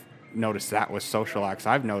think you've noticed that with Social Axe.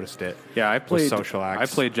 I've noticed it. Yeah, I played Social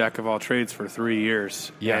Axe. I played Jack of all trades for 3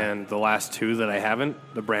 years. Yeah. And the last 2 that I haven't,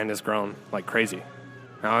 the brand has grown like crazy.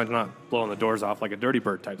 Now, I'm not blowing the doors off like a Dirty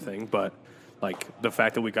Bird type thing, but like the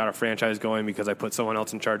fact that we got a franchise going because I put someone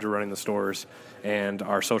else in charge of running the stores and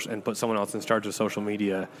put someone else in charge of social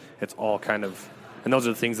media, it's all kind of, and those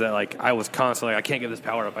are the things that like I was constantly, I can't give this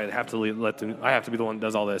power up. I have to I have to be the one that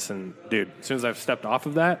does all this. And dude, as soon as I've stepped off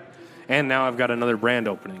of that, and now I've got another brand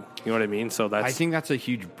opening. You know what I mean? So I think that's a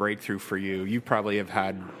huge breakthrough for you. You probably have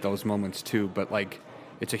had those moments too, but like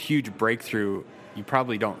it's a huge breakthrough. You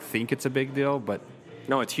probably don't think it's a big deal, but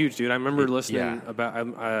no, it's huge, dude. I remember listening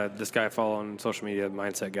about this guy I follow on social media,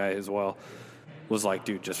 Mindset Guy as well, was like,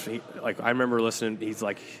 dude, I remember listening. He's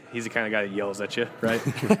the kind of guy that yells at you, right?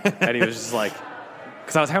 And he was just like,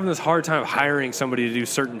 because I was having this hard time hiring somebody to do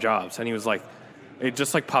certain jobs, and he was like, it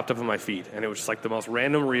just like popped up on my feed, and it was just like the most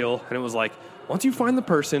random reel, and it was like, once you find the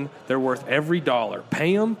person, they're worth every dollar.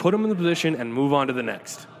 Pay them, put them in the position, and move on to the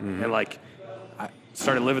next. Mm-hmm. And like, I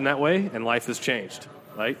started living that way, and life has changed,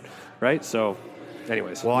 right? So.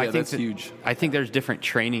 Anyways, well, I think that's huge. I think there's different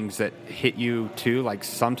trainings that hit you too. Like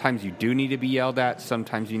sometimes you do need to be yelled at.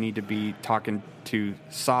 Sometimes you need to be talking to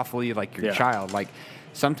softly, like your child. Like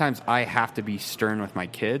sometimes I have to be stern with my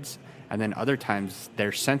kids, and then other times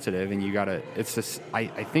they're sensitive, and you gotta. It's this. I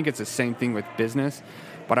think it's the same thing with business,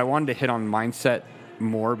 but I wanted to hit on mindset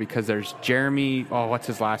more because there's Jeremy. Oh, what's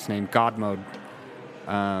his last name? God Mode.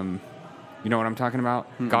 You know what I'm talking about?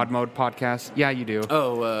 Mm-hmm. God Mode podcast? Yeah, you do.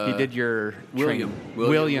 Oh, he did your William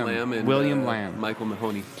Lamb and William Lamb. Michael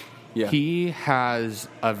Mahoney. Yeah. He has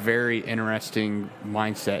a very interesting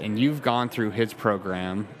mindset, and you've gone through his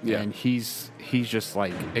program, and he's just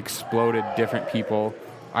like exploded different people.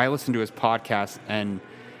 I listen to his podcast, and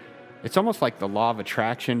it's almost like the law of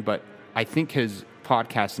attraction, but I think his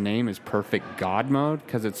podcast name is Perfect God Mode,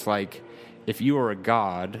 because it's like if you were a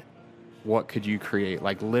god what could you create?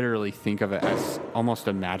 Like literally think of it as almost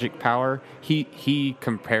a magic power. He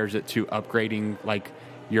compares it to upgrading like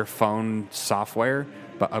your phone software,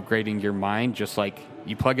 but upgrading your mind. Just like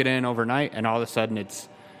you plug it in overnight, and all of a sudden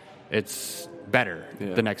it's better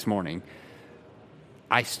the next morning.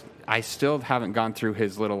 I still haven't gone through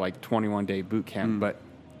his little like 21-day boot camp, but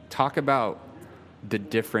talk about the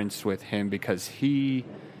difference with him, because he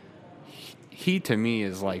to me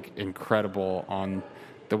is like incredible on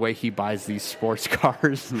the way he buys these sports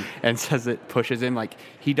cars and says it pushes him. Like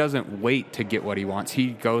he doesn't wait to get what he wants.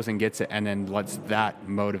 He goes and gets it and then lets that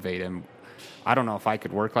motivate him. I don't know if I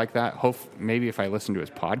could work like that. Maybe if I listen to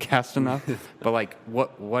his podcast enough. But like,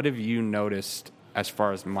 what have you noticed as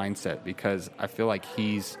far as mindset? Because I feel like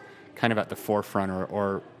he's kind of at the forefront,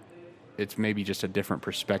 or it's maybe just a different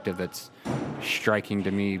perspective that's striking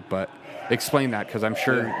to me. But explain that, because I'm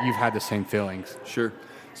sure you've had the same feelings. Sure.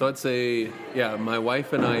 So I'd say, my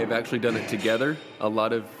wife and I have actually done it together. A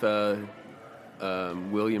lot of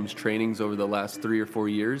Williams trainings over the last 3 or 4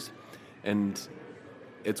 years. And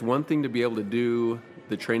it's one thing to be able to do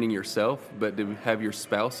the training yourself, but to have your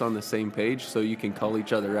spouse on the same page so you can call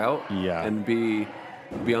each other out and be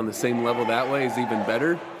on the same level that way is even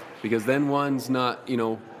better, because then one's not, you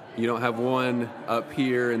don't have one up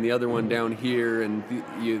here and the other one down here, and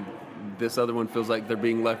this other one feels like they're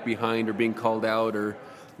being left behind or being called out or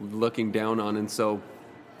looking down on. And so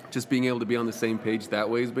just being able to be on the same page that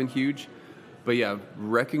way has been huge. But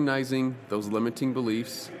recognizing those limiting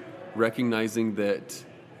beliefs, recognizing that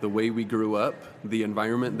the way we grew up, the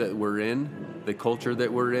environment that we're in, the culture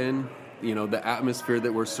that we're in, the atmosphere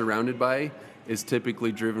that we're surrounded by is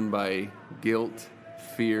typically driven by guilt,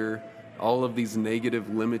 fear, all of these negative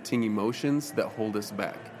limiting emotions that hold us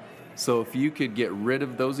back. So if you could get rid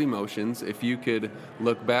of those emotions, if you could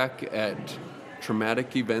look back at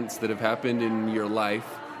traumatic events that have happened in your life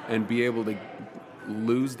and be able to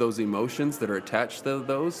lose those emotions that are attached to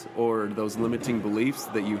those, or those limiting beliefs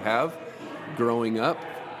that you have growing up,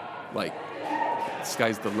 like,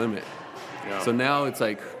 sky's the limit. Yeah. So now it's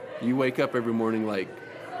like you wake up every morning like,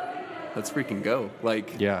 let's freaking go.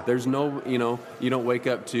 Like, there's no, you don't wake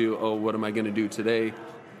up to, oh, what am I going to do today?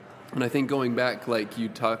 And I think going back, like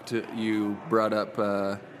you brought up,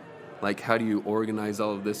 like, how do you organize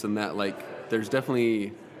all of this and that? Like, there's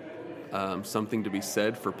definitely something to be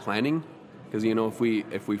said for planning, because,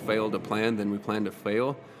 if we fail to plan, then we plan to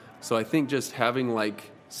fail. So I think just having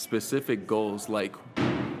like specific goals, like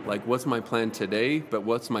what's my plan today, but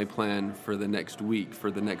what's my plan for the next week,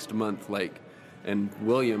 for the next month, like, and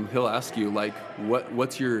William, he'll ask you like,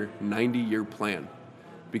 what's your 90-year plan?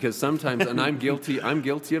 Because sometimes, and I'm guilty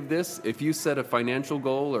of this, if you set a financial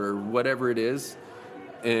goal or whatever it is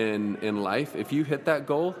in life, if you hit that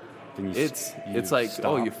goal, it's like, stop.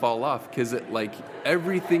 Oh, you fall off, because like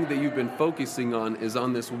everything that you've been focusing on is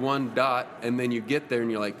on this one dot, and then you get there and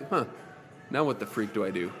you're like, now what the freak do I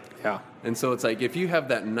do? Yeah. And so it's like, if you have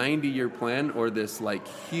that 90-year plan or this like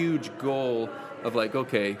huge goal of like,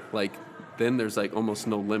 okay, like, then there's like almost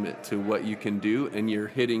no limit to what you can do, and you're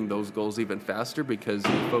hitting those goals even faster because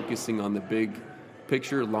you're focusing on the big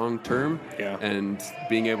picture, long term, and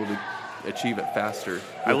being able to achieve it faster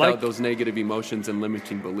without those negative emotions and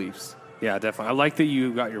limiting beliefs. Yeah, definitely. I like that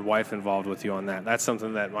you got your wife involved with you on that. That's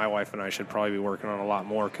something that my wife and I should probably be working on a lot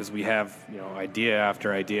more, because we have, idea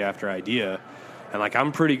after idea after idea. And like,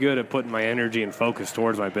 I'm pretty good at putting my energy and focus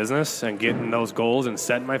towards my business and getting those goals and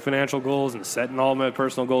setting my financial goals and setting all my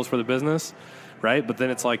personal goals for the business, right? But then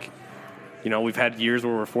it's like, we've had years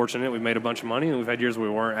where we're fortunate, we've made a bunch of money, and we've had years where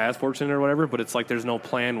we weren't as fortunate or whatever, but it's like there's no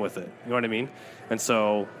plan with it. You know what I mean? And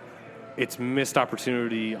so it's missed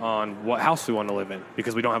opportunity on what house we want to live in,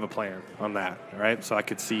 because we don't have a plan on that, right? So I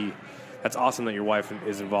could see, that's awesome that your wife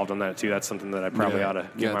is involved on that too. That's something that I probably ought to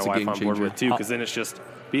get my wife on board with too, because then it's just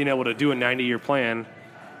being able to do a 90-year plan,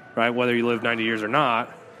 right? Whether you live 90 years or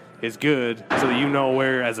not is good, so that you know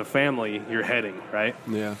where as a family you're heading, right?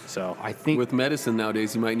 Yeah. So I think with medicine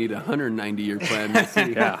nowadays, you might need a 190-year plan.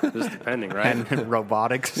 Yeah, just depending, right? And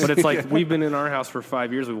robotics. But it's like, we've been in our house for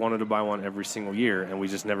 5 years. We wanted to buy one every single year, and we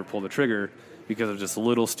just never pulled the trigger because of just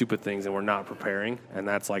little stupid things, and we're not preparing. And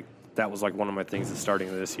that was like one of my things that's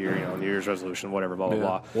starting this year, New Year's resolution, whatever, blah, blah,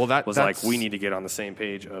 blah. Well, that's like, we need to get on the same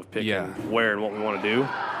page of picking where and what we want to do,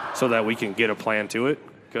 so that we can get a plan to it.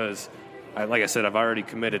 Because, like I said, I've already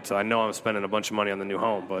committed, so I know I'm spending a bunch of money on the new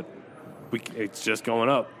home, but it's just going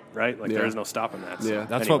up, right? Like, there is no stopping that. So,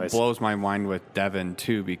 that's what blows my mind with Devin,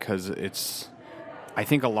 too, because I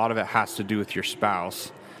think a lot of it has to do with your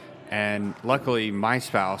spouse. And luckily, my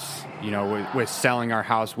spouse, with selling our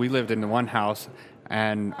house, we lived in the one house,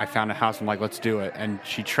 and I found a house. I'm like, let's do it. And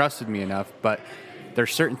she trusted me enough. But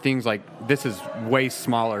there's certain things like this is way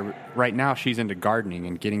smaller. Right now she's into gardening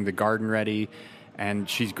and getting the garden ready, and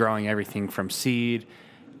she's growing everything from seed,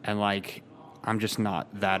 and like I'm just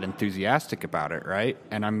not that enthusiastic about it, right?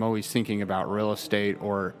 And I'm always thinking about real estate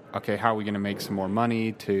or, okay, how are we going to make some more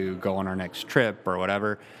money to go on our next trip or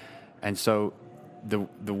whatever. And so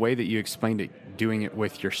the way that you explained it, doing it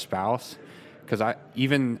with your spouse, because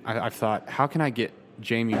I've thought, how can I get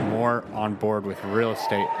Jamie more on board with real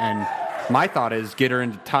estate? And my thought is get her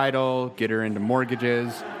into title, get her into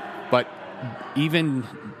mortgages, but even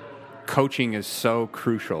coaching is so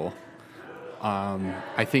crucial.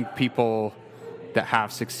 I think people that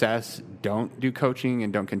have success don't do coaching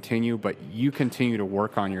and don't continue, but you continue to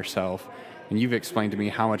work on yourself. And you've explained to me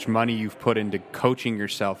how much money you've put into coaching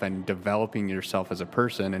yourself and developing yourself as a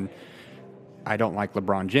person. And I don't like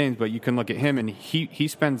LeBron James, but you can look at him and he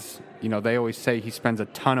spends, they always say he spends a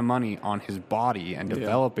ton of money on his body and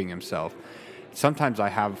developing himself. Sometimes I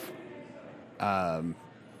have a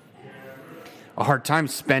hard time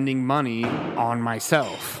spending money on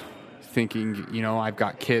myself, thinking, I've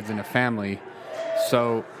got kids and a family.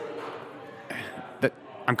 So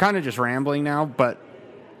I'm kind of just rambling now, but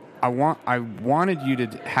I wanted you to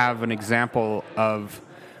have an example of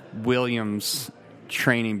William's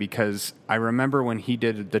training, because I remember when he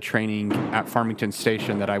did the training at Farmington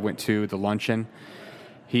Station that I went to, the luncheon,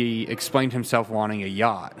 he explained himself wanting a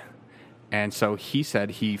yacht. And so he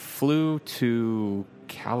said he flew to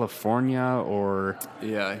California or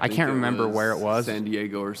I can't remember where it was. San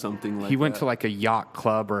Diego or something like that. He went to like a yacht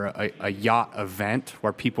club or a yacht event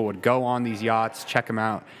where people would go on these yachts, check them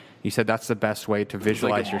out. He said that's the best way to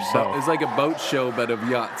visualize yourself. It's like a boat show, but of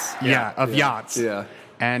yachts. Yachts. Yeah.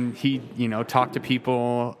 And he, talked to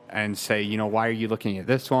people and say, why are you looking at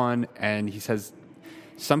this one? And he says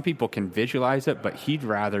some people can visualize it, but he'd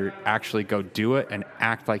rather actually go do it and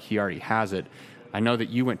act like he already has it. I know that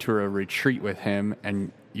you went to a retreat with him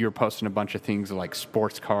and you were posting a bunch of things like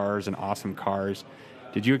sports cars and awesome cars.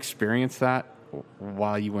 Did you experience that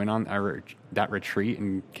while you went on that retreat?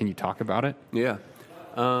 And can you talk about it? Yeah.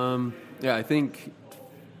 I think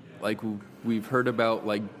like we've heard about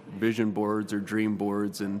like vision boards or dream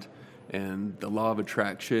boards and the law of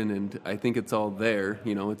attraction. And I think it's all there,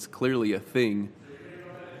 it's clearly a thing,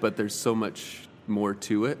 but there's so much more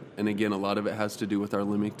to it. And again, a lot of it has to do with our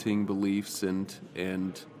limiting beliefs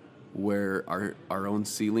and where our own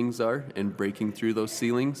ceilings are and breaking through those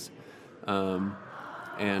ceilings. With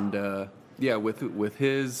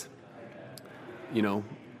his,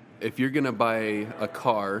 if you're going to buy a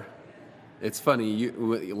car, it's funny,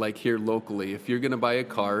 like here locally, if you're going to buy a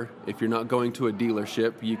car, if you're not going to a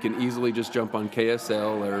dealership, you can easily just jump on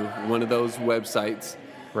KSL or one of those websites.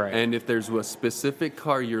 Right. And if there's a specific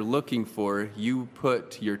car you're looking for, you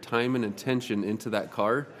put your time and attention into that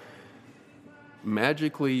car,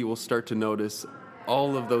 magically you will start to notice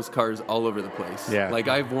all of those cars all over the place. Yeah. Like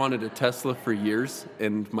I've wanted a Tesla for years,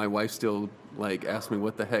 and my wife still like asks me,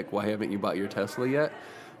 what the heck, why haven't you bought your Tesla yet?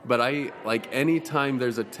 But I, like, anytime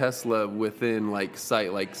there's a Tesla within, like,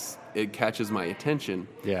 sight, like, it catches my attention.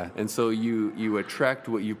 Yeah. And so you attract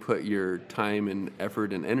what you put your time and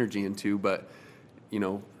effort and energy into. But,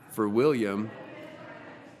 for William,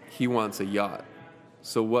 he wants a yacht.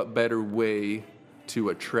 So what better way to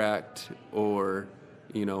attract or,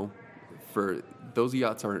 for those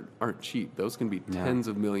yachts aren't cheap. Those can be tens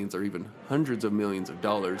of millions or even hundreds of millions of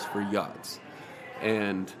dollars for yachts.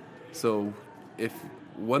 And so if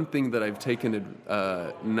one thing that I've taken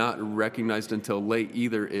not recognized until late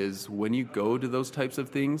either is when you go to those types of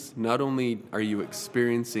things, not only are you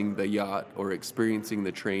experiencing the yacht or experiencing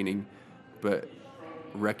the training, but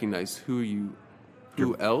recognize who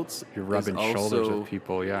else you're rubbing is shoulders also with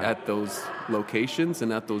people at those locations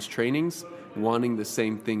and at those trainings wanting the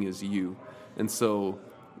same thing as you. And so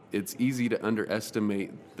it's easy to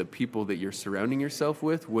underestimate the people that you're surrounding yourself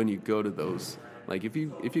with when you go to those. Like if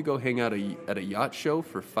you go hang out at a yacht show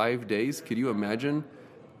for 5 days, could you imagine?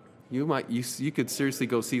 You could seriously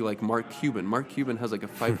go see like Mark Cuban. Mark Cuban has like a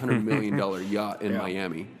 $500 million yacht in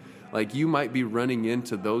Miami. Like you might be running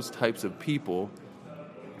into those types of people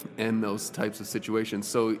and those types of situations.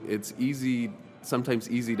 So it's sometimes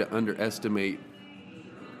easy to underestimate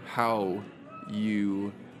how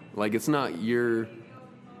you, like it's not your,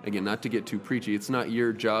 again, not to get too preachy, it's not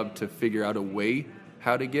your job to figure out a way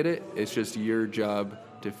how to get it. It's just your job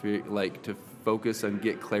to focus and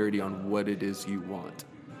get clarity on what it is you want,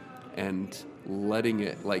 and letting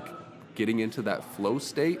it, like getting into that flow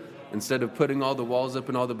state instead of putting all the walls up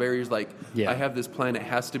and all the barriers. Like I have this plan, it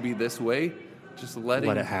has to be this way. Just let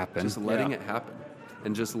it happen. Just letting it happen,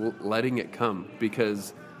 and just letting it come.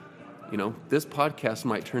 Because this podcast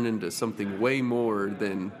might turn into something way more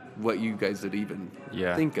than what you guys would even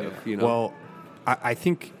think of. Well, I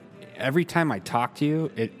think every time I talk to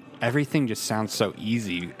you, everything just sounds so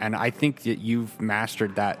easy, and I think that you've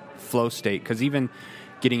mastered that flow state. Because even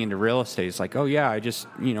getting into real estate, it's like, oh yeah, I just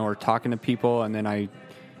we're talking to people, and then I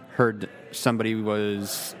heard somebody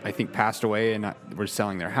was, I think, passed away, and we're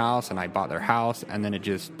selling their house, and I bought their house, and then it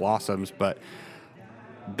just blossoms. But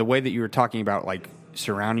the way that you were talking about, like,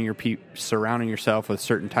 surrounding yourself with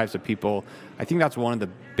certain types of people, I think that's one of the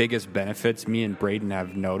biggest benefits me and Braden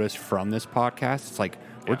have noticed from this podcast. It's like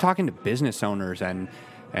we're talking to business owners and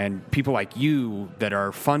people like you that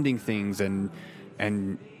are funding things and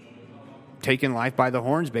taking life by the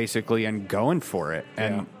horns, basically, and going for it.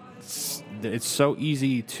 And it's so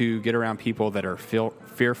easy to get around people that are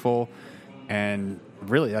fearful, and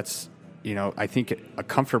really that's, I think a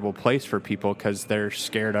comfortable place for people because they're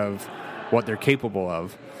scared of what they're capable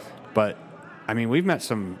of. But I mean, we've met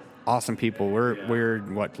some awesome people. We're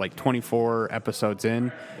like 24 episodes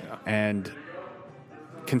in, and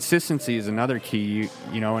consistency is another key.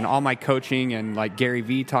 And all my coaching, and like Gary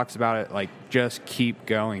Vee talks about it, like just keep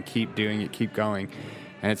going, keep doing it, keep going.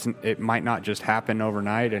 And it might not just happen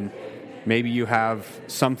overnight, and maybe you have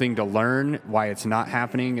something to learn why it's not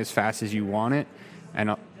happening as fast as you want it.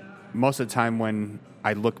 And most of the time when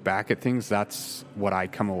I look back at things, that's what I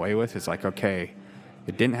come away with. It's like, okay,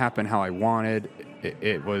 it didn't happen how I wanted.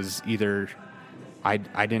 It was either I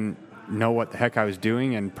didn't know what the heck I was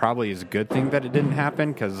doing, and probably is a good thing that it didn't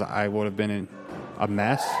happen, because I would have been in a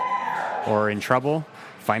mess or in trouble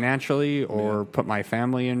financially, or put my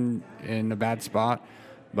family in a bad spot.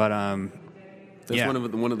 But that's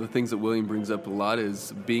one of the things that William brings up a lot,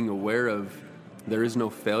 is being aware of there is no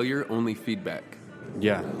failure, only feedback.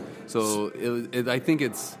 Yeah. So I think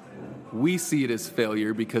we see it as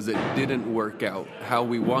failure because it didn't work out how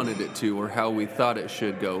we wanted it to, or how we thought it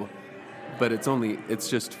should go. But it's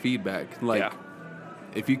just feedback. Like,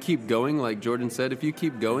 if you keep going, like Jordan said, if you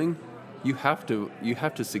keep going, you have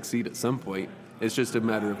to succeed at some point. It's just a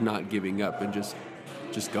matter of not giving up and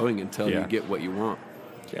just going until you get what you want.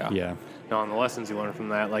 Yeah. No, and the lessons you learn from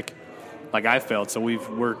that, like I failed. So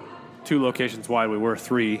we're 2 locations wide. We were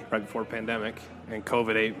 3 right before pandemic, and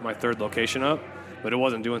COVID ate my 3rd location up. But it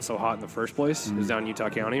wasn't doing so hot in the first place. It was down in Utah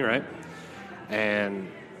County, right? And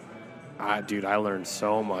I learned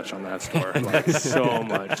so much on that store, like so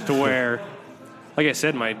much, to where, like I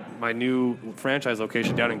said, my new franchise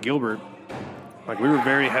location down in Gilbert, like we were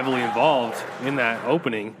very heavily involved in that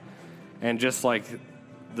opening, and just like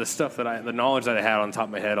the knowledge that I had on top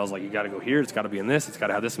of my head, I was like, you got to go here, it's got to be in this, it's got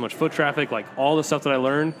to have this much foot traffic, like all the stuff that I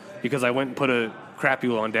learned because I went and put a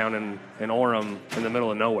crapule on down in Orem in the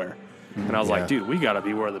middle of nowhere. And I was like, dude, we got to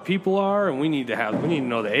be where the people are, and we need to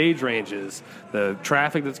know the age ranges, the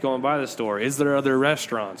traffic that's going by the store. Is there other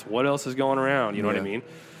restaurants? What else is going around? You know what I mean?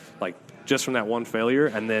 Like, just from that one failure,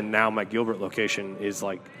 and then now my Gilbert location is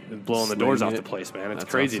like blowing the doors off the place, man. It's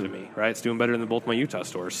crazy to me, right? It's doing better than both my Utah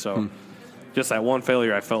stores. So just that one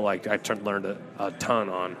failure, I felt like I learned a ton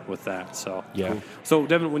on with that. So So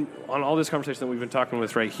Devin, on all this conversation that we've been talking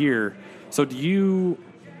with right here, so do you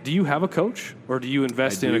have a coach, or do you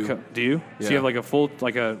invest in a coach? Do you? Yeah. So you have like a full, I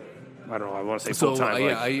don't know, I want to say full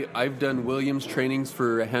time. I've done Williams trainings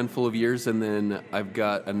for a handful of years, and then I've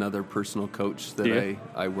got another personal coach that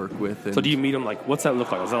I work with. And so do you meet them, like, what's that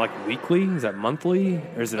look like? Is that like weekly? Is that monthly?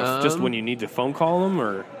 Or is it just when you need to phone call them?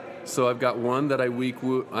 Or? So I've got one that I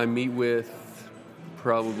meet with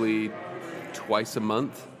probably twice a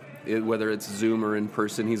month, whether it's Zoom or in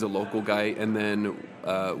person. He's a local guy. And then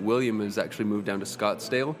William has actually moved down to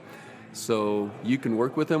Scottsdale. So you can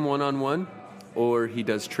work with him one-on-one, or he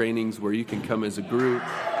does trainings where you can come as a group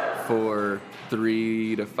for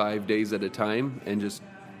 3 to 5 days at a time and just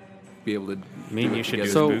be able to you should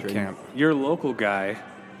do boot camp. Your local guy,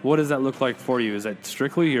 what does that look like for you? Is that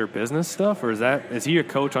strictly your business stuff, or is he a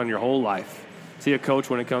coach on your whole life? Is he a coach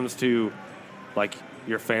when it comes to like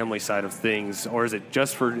your family side of things, or is it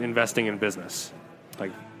just for investing in business?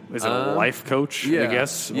 Like, is it a life coach, I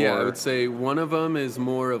guess? Yeah, I would say one of them is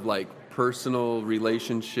more of like personal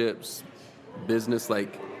relationships, business.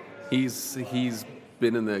 Like he's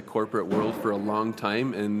been in the corporate world for a long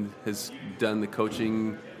time and has done the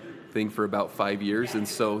coaching thing for about 5 years, and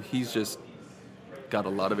so he's just got a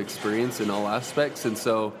lot of experience in all aspects. And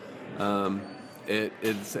so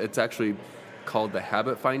it's actually called the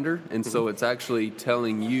Habit Finder, and so it's actually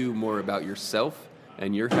telling you more about yourself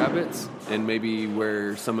and your habits, and maybe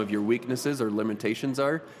where some of your weaknesses or limitations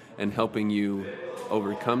are, and helping you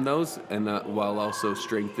overcome those, and while also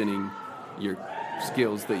strengthening your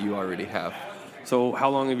skills that you already have. So how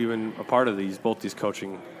long have you been a part of both these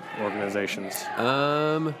coaching organizations?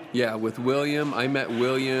 Yeah, with William, I met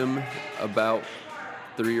William about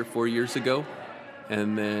 3 or 4 years ago.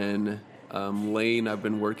 And then Lane, I've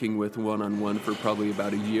been working with one-on-one for probably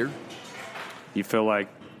about a year. You feel like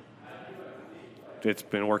it's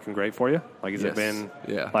been working great for you? Like, has it been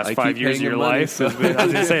last 5 years of your life? So. I was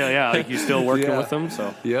going to say, like you still working with them?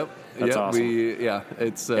 So Yep. That's awesome.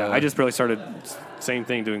 It's. I just really started, same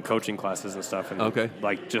thing, doing coaching classes and stuff. And Okay.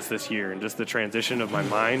 just this year, and just the transition of my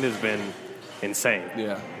mind has been insane.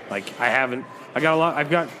 Yeah. Like, I've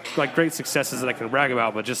got like great successes that I can brag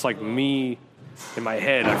about, but just like me in my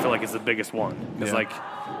head, I feel like it's the biggest one. It's like,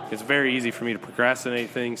 it's very easy for me to procrastinate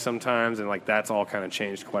things sometimes, and like that's all kind of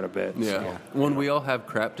changed quite a bit. Yeah. So. When we all have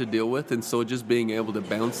crap to deal with, and so just being able to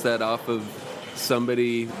bounce that off of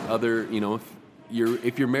somebody other,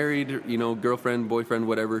 if you're married, girlfriend, boyfriend,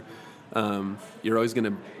 whatever, you're always going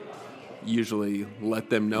to usually let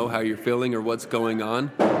them know how you're feeling or what's going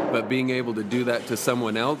on. But being able to do that to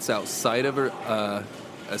someone else outside of a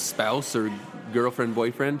spouse or girlfriend,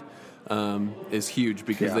 boyfriend, is huge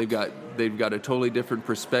because they've got a totally different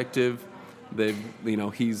perspective.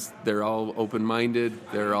 They're all open-minded.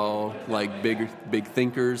 They're all like big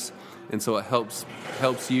thinkers, and so it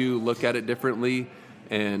helps you look at it differently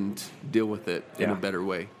and deal with it in a better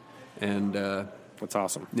way. And that's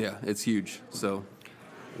awesome. Yeah, it's huge. So,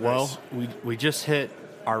 well, we just hit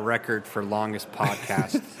our record for longest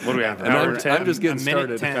podcast. What do we have? And I'm just getting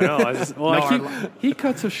started. 10. I know. He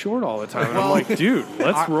cuts us short all the time. And I'm like, dude,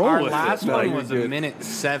 let's roll our with last it. one was a minute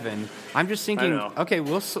 7. I'm just thinking, okay,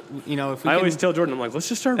 if we I always tell Jordan, I'm like, let's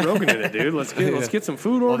just start Rogan in it, dude. Let's get some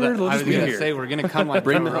food ordered. I Let's was be going to here. say, we're going to come like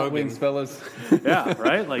bring Joe the hot Rogan. wings, fellas. Yeah,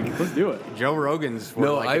 right? Like, let's do it. Joe Rogan's for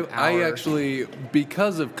No, like an I hour. actually,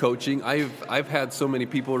 because of coaching, I've had so many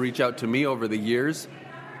people reach out to me over the years,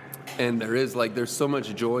 and there's so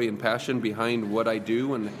much joy and passion behind what I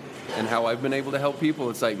do and how I've been able to help people.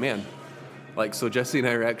 It's like, man, like, so Jesse and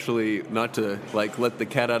I are actually, not to like let the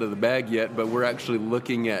cat out of the bag yet, but we're actually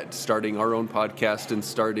looking at starting our own podcast and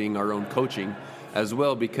starting our own coaching as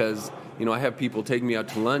well, because I have people take me out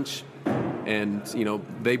to lunch, and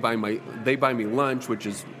they buy me lunch, which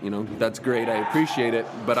is that's great, I appreciate it,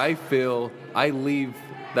 but I feel I leave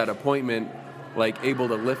that appointment like able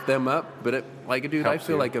to lift them up, but I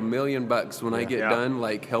feel like $1 million when I get done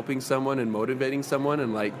like helping someone and motivating someone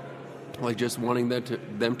and like just wanting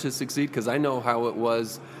them to succeed, because I know how it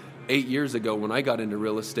was 8 years ago when I got into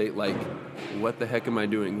real estate. Like, what the heck am I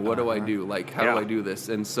doing? What do I do? Like, how do I do this?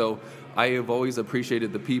 And so I have always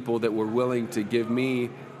appreciated the people that were willing to give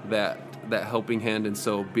me that helping hand, and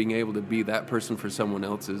so being able to be that person for someone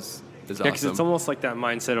else is awesome. Because it's almost like that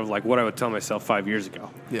mindset of like what I would tell myself 5 years ago.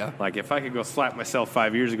 Yeah. Like, if I could go slap myself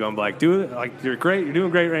 5 years ago and be like, dude, like, you're great, you're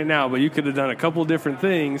doing great right now, but you could have done a couple different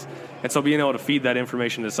things. And so being able to feed that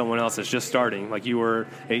information to someone else that's just starting, like you were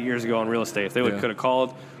 8 years ago in real estate, if they could have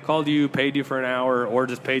called you, paid you for an hour, or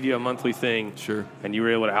just paid you a monthly thing, sure, and you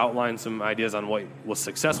were able to outline some ideas on what was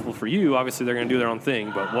successful for you, obviously they're going to do their own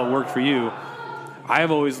thing, but what worked for you, I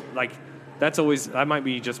have always, like, that might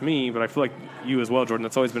be just me, but I feel like you as well, Jordan,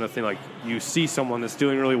 that's always been a thing. Like, you see someone that's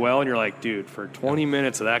doing really well, and you're like, dude, for 20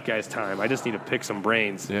 minutes of that guy's time, I just need to pick some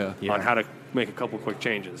brains on how to make a couple quick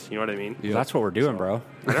changes. You know what I mean? Yeah. That's what we're doing, bro.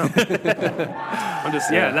 I know.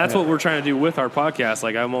 That's what we're trying to do with our podcast.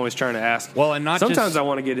 Like, I'm always trying to ask. Well, and not sometimes just, I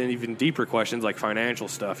want to get in even deeper questions, like financial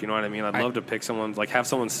stuff. You know what I mean? I'd love to pick someone, like have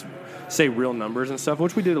someone say real numbers and stuff,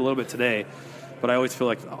 which we did a little bit today. But I always feel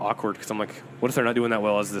like awkward because I'm like, what if they're not doing that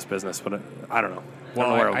well as this business? But I don't know. Well, I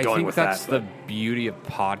don't know where I'm going think with that's that. the beauty of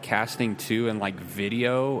podcasting too, and like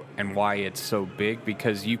video, and why it's so big,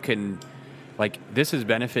 because you can, like, this is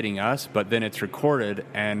benefiting us, but then it's recorded,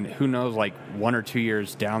 and who knows, like 1 or 2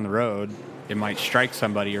 years down the road, it might strike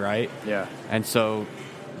somebody, right? Yeah. And so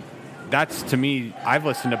that's, to me, I've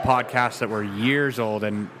listened to podcasts that were years old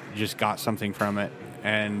and just got something from it.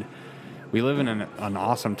 And we live in an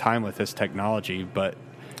awesome time with this technology, but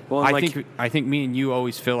I think me and you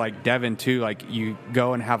always feel like Devin too, like you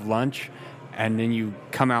go and have lunch and then you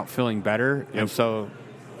come out feeling better. Yep. And so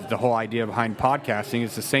the whole idea behind podcasting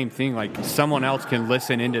is the same thing. Like, someone else can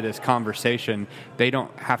listen into this conversation. They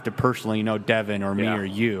don't have to personally know Devin or me or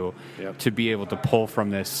you to be able to pull from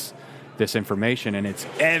this information, and it's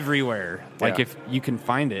everywhere. Like, if you can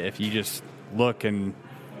find it, if you just look and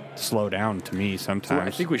slow down, to me sometimes. So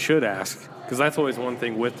I think we should ask, because that's always one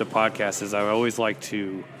thing with the podcast is I always like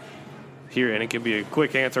to hear, and it can be a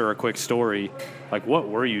quick answer or a quick story, like, what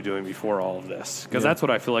were you doing before all of this? Because that's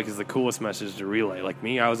what I feel like is the coolest message to relay. Like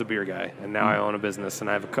me, I was a beer guy, and now I own a business, and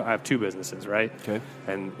I have 2 businesses, right? Okay.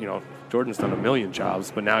 And, Jordan's done 1 million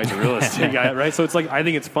jobs, but now he's a real estate guy, right? So it's like, I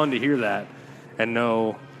think it's fun to hear that and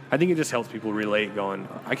know I think it just helps people relate going,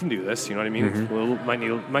 I can do this, you know what I mean? Well,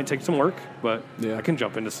 might take some work, but I can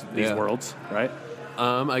jump into these worlds, right?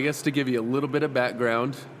 I guess to give you a little bit of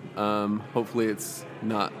background, hopefully it's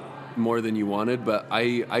not more than you wanted, but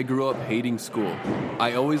I grew up hating school.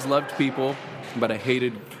 I always loved people, but I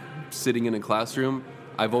hated sitting in a classroom.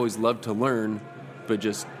 I've always loved to learn, but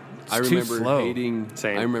just I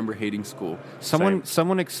remember hating school.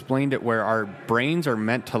 Someone explained it where our brains are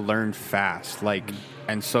meant to learn fast,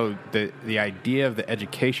 and so the idea of the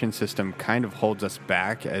education system kind of holds us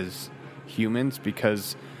back as humans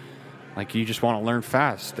because you just want to learn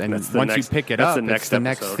fast, and once you pick it up, it's the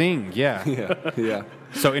next thing. Yeah. Yeah.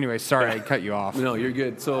 So anyway, sorry I cut you off. No, you're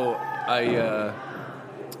good. So I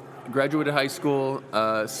graduated high school,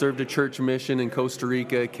 served a church mission in Costa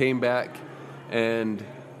Rica, came back, and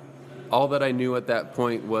all that I knew at that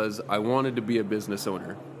point was I wanted to be a business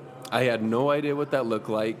owner. I had no idea what that looked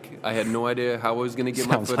like. I had no idea how I was going to get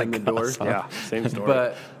my foot in the door. Us, huh? Yeah, same story.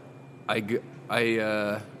 But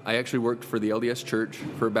I actually worked for the LDS Church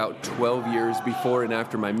for about 12 years before and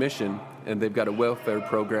after my mission, and they've got a welfare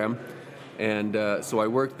program. And so I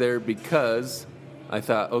worked there because I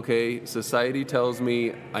thought, okay, society tells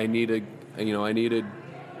me I needed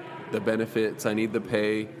the benefits, I need the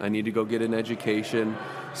pay, I need to go get an education.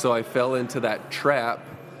 So I fell into that trap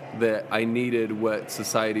that I needed what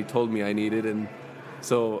society told me I needed. And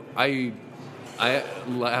so how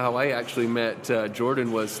I actually met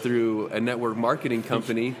Jordan was through a network marketing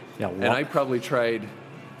company. And I probably tried,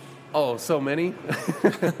 so many.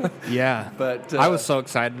 Yeah. But I was so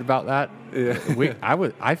excited about that. Yeah.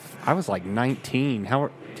 I was like 19.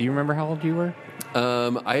 Do you remember how old you were?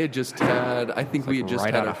 I had just had, I think we had just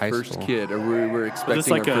had our first kid, or we were expecting Was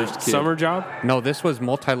this like our a first kid. summer job? No, this was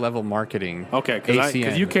multi-level marketing. Okay, because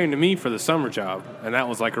you came to me for the summer job, and that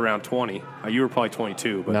was like around 20. You were probably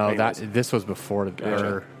 22. But no, this was before.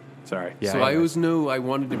 Sorry. Yeah, So I always knew I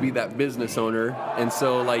wanted to be that business owner, and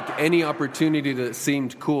so any opportunity that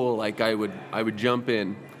seemed cool, I would jump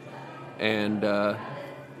in, and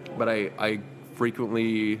but I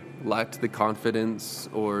frequently lacked the confidence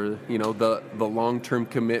or the long-term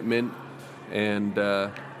commitment, and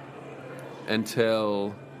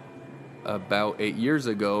until about 8 years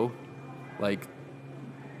ago,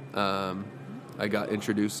 I got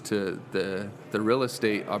introduced to the real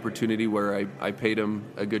estate opportunity where I paid him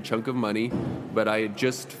a good chunk of money, but I had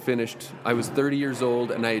just finished, I was 30 years old,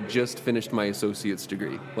 and I had just finished my associate's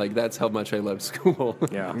degree. That's how much I love school.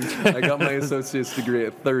 Yeah. I got my associate's degree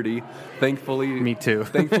at 30. Thankfully, Me too.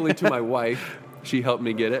 Thankfully to my wife, she helped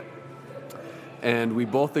me get it. And we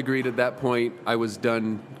both agreed at that point I was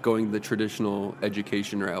done going the traditional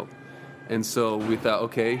education route. And so we thought,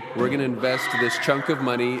 okay, we're going to invest this chunk of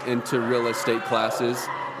money into real estate classes,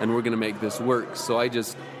 and we're going to make this work. So I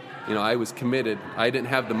just, I was committed. I didn't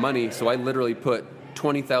have the money, so I literally put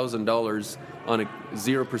 $20,000 on a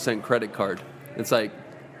 0% credit card. It's I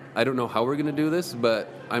don't know how we're going to do this, but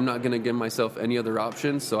I'm not going to give myself any other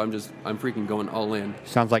options, so I'm freaking going all in.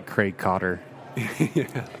 Sounds like Craig Cotter.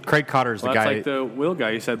 Yeah. Craig Cotter's the guy. That's like the Will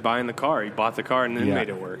guy. You said buying the car. He bought the car and then made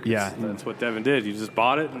it work. Yeah. That's what Devin did. He just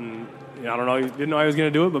bought it and I don't know. He didn't know he was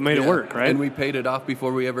going to do it, but made it work, right? And we paid it off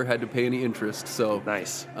before we ever had to pay any interest. So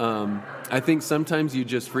nice. I think sometimes you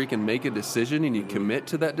just freaking make a decision and you commit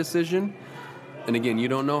to that decision. And again, you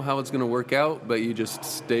don't know how it's going to work out, but you just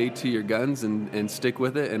stay to your guns and stick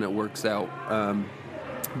with it, and it works out.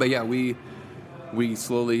 But yeah, we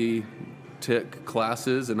slowly took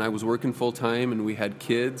classes, and I was working full time, and we had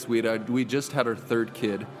kids. We just had our third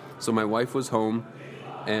kid, so my wife was home.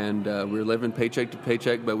 And we were living paycheck to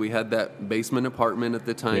paycheck, but we had that basement apartment at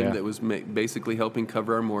the time that was basically helping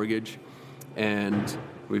cover our mortgage. And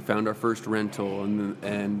we found our first rental,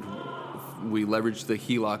 and we leveraged the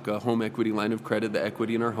HELOC, a home equity line of credit, the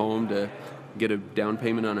equity in our home, to get a down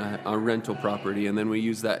payment on a rental property. And then we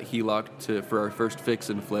used that HELOC for our first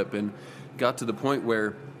fix and flip, and got to the point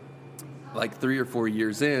where, 3 or 4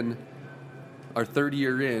 years in, our third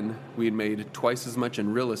year in, we had made twice as much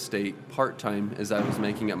in real estate part-time as I was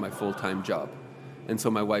making at my full-time job. And so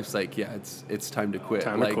my wife's like, yeah, it's time to quit.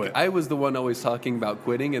 Time to quit. I was the one always talking about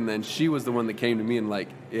quitting, and then she was the one that came to me and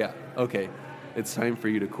yeah, okay, it's time for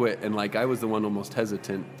you to quit. And I was the one almost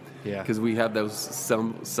hesitant. Yeah. Because we have those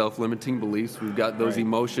some self-limiting beliefs. We've got those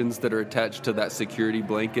emotions that are attached to that security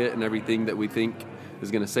blanket and everything that we think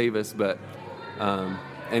is going to save us. But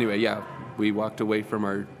anyway, yeah, we walked away from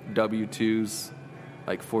our W-2s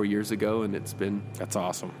 4 years ago, and That's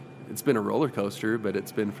awesome. It's been a roller coaster, but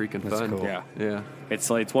it's been freaking fun. Cool. Yeah. It's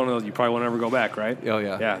one of those you probably won't ever go back, right? Oh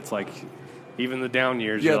yeah. Yeah, it's even the down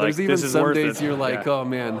years. Yeah, you're there's even this is some worth days it. you're oh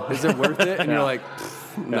man, is it worth it? And you're like,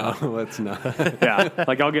 No, let's not. Yeah,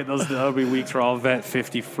 like I'll get there'll be weeks where I'll vet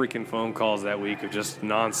 50 freaking phone calls that week of just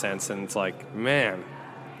nonsense, and it's like, man,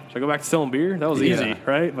 should I go back to selling beer? That was easy,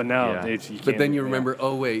 right? But now, you can't. But then you remember,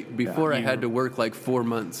 oh wait, before I had to work like 4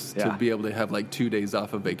 months to be able to have like 2 days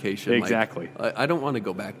off of vacation. Exactly. Like, I don't want to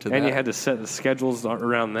go back to that. And you had to set the schedules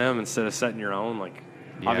around them instead of setting your own. Like,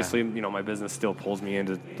 obviously, my business still pulls me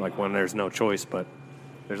into like when there's no choice, but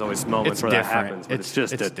there's always moments where that happens. But it's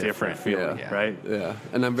just a different feeling, right? Yeah,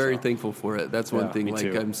 and I'm very thankful for it. That's one thing. Like,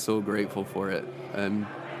 too. I'm so grateful for it. And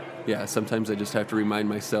sometimes I just have to remind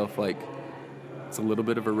myself, like, it's a little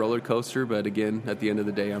bit of a roller coaster, but again, at the end of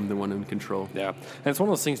the day, I'm the one in control. Yeah, and it's one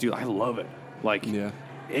of those things, dude. I love it. Like,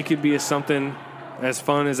 it could be something as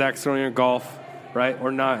fun as actually golf, right?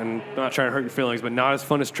 Or not, and I'm not trying to hurt your feelings, but not as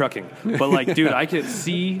fun as trucking. But like, dude, I could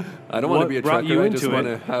see. I don't want to be a trucker. I just want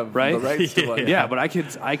to have right? the rights to one. Yeah, but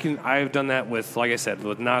I've done that with, like I said,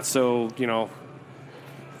 with not so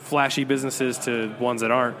flashy businesses to ones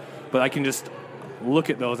that aren't. But I can just look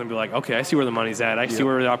at those and be like, okay, I see where the money's at. I see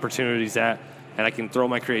where the opportunity's at. And I can throw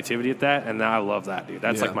my creativity at that, and I love that, dude.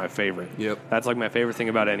 That's like my favorite. Yep. That's like my favorite thing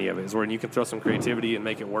about any of it is when you can throw some creativity and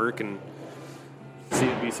make it work and see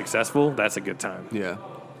it be successful. That's a good time. Yeah.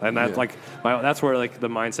 And that's that's where like the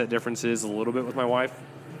mindset difference is a little bit with my wife,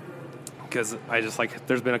 because I just like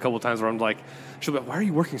there's been a couple of times where I'm like, she'll be like, why are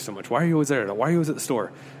you working so much? Why are you always there? Why are you always at the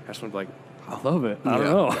store? I just want to be like, I love it. I don't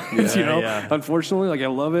know. Unfortunately, like I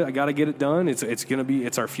love it. I got to get it done.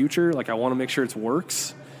 It's our future. Like I want to make sure it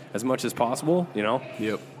works as much as possible,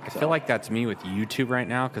 Yep. I feel like that's me with YouTube right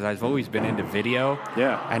now because I've always been into video.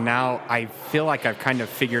 Yeah. And now I feel like I've kind of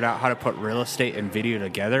figured out how to put real estate and video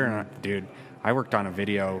together. And dude, I worked on a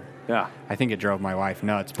video. Yeah. I think it drove my wife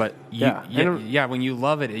nuts. But when you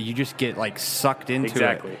love it, you just get like sucked into it.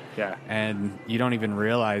 Exactly. Yeah. And you don't even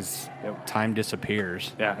realize time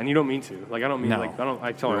disappears. Yeah. And you don't mean to. Like I don't mean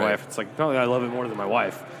I tell my wife, it's like not that I love it more than my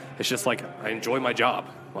wife. It's just like I enjoy my job.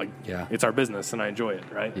 Like, it's our business, and I enjoy it,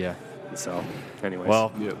 right? Yeah. So, anyways.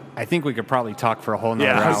 Well, I think we could probably talk for a whole nother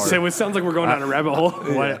hour. Yeah, it sounds like we're going down a rabbit hole.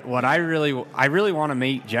 What I really want to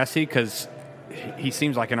meet Jesse because he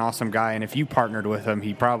seems like an awesome guy, and if you partnered with him,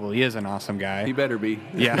 he probably is an awesome guy. He better be.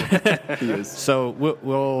 Yeah. He is. So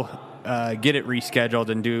we'll get it rescheduled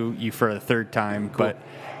and do you for a third time. Cool.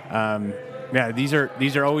 But these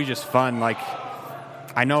are always just fun. Like,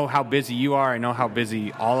 I know how busy you are. I know how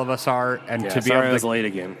busy all of us are, and to be able to late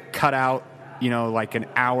again. Cut out, like an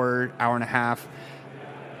hour and a half.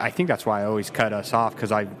 I think that's why I always cut us off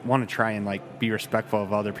because I want to try and like be respectful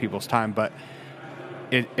of other people's time. But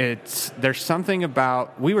there's something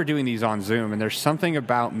about we were doing these on Zoom, and there's something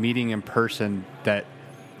about meeting in person that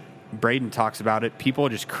Braden talks about it. People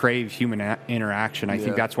just crave human interaction. I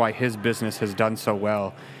think that's why his business has done so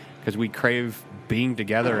well because we crave being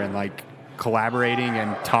together and like collaborating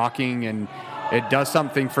and talking, and it does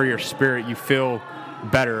something for your spirit. You feel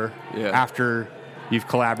better after you've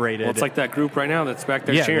collaborated. Well, it's like that group right now that's back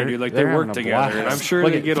there cheering, dude. Like they work together, blast. and I'm sure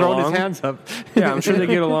they get along. His hands up. Yeah, I'm sure they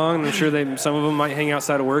get along, and I'm sure some of them might hang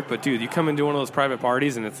outside of work. But dude, you come into one of those private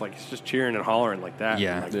parties, and it's like it's just cheering and hollering like that.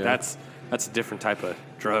 Yeah, that's a different type of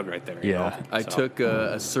drug right there. I took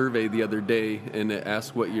a survey the other day, and it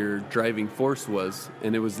asked what your driving force was,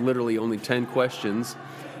 and it was literally only 10 questions.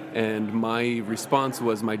 And my response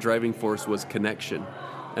was my driving force was connection.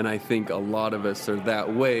 And I think a lot of us are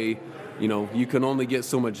that way. You can only get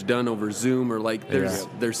so much done over Zoom or like there's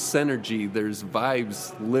synergy, there's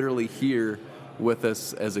vibes literally here with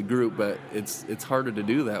us as a group, but it's harder to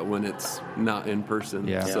do that when it's not in person.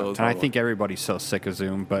 Yeah. So and I think everybody's so sick of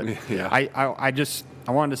Zoom, but I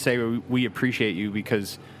wanted to say we appreciate you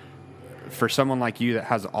because for someone like you that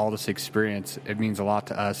has all this experience, it means a lot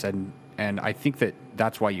to us. And I think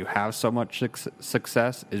that's why you have so much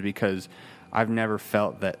success is because I've never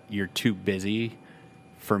felt that you're too busy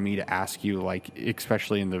for me to ask you, like,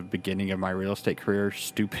 especially in the beginning of my real estate career,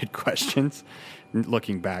 stupid questions.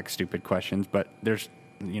 Looking back, stupid questions. But there's,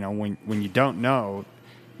 when you don't know,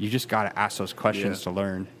 you just got to ask those questions to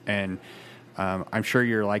learn. And I'm sure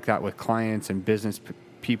you're like that with clients and business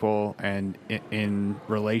people and in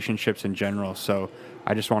relationships in general. So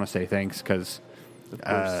I just want to say thanks because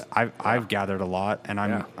I've gathered a lot, and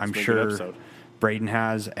I'm sure Braden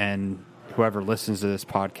has, and whoever listens to this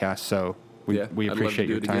podcast. So we appreciate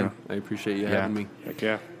your time. Again. I appreciate you having me. Heck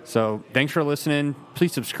yeah. So thanks for listening.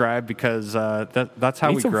 Please subscribe because that's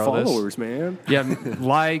how we grow this. Followers, man. Yeah,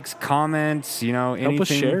 likes, comments, anything. Help us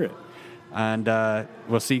share it. And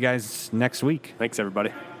we'll see you guys next week. Thanks,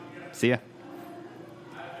 everybody. See ya.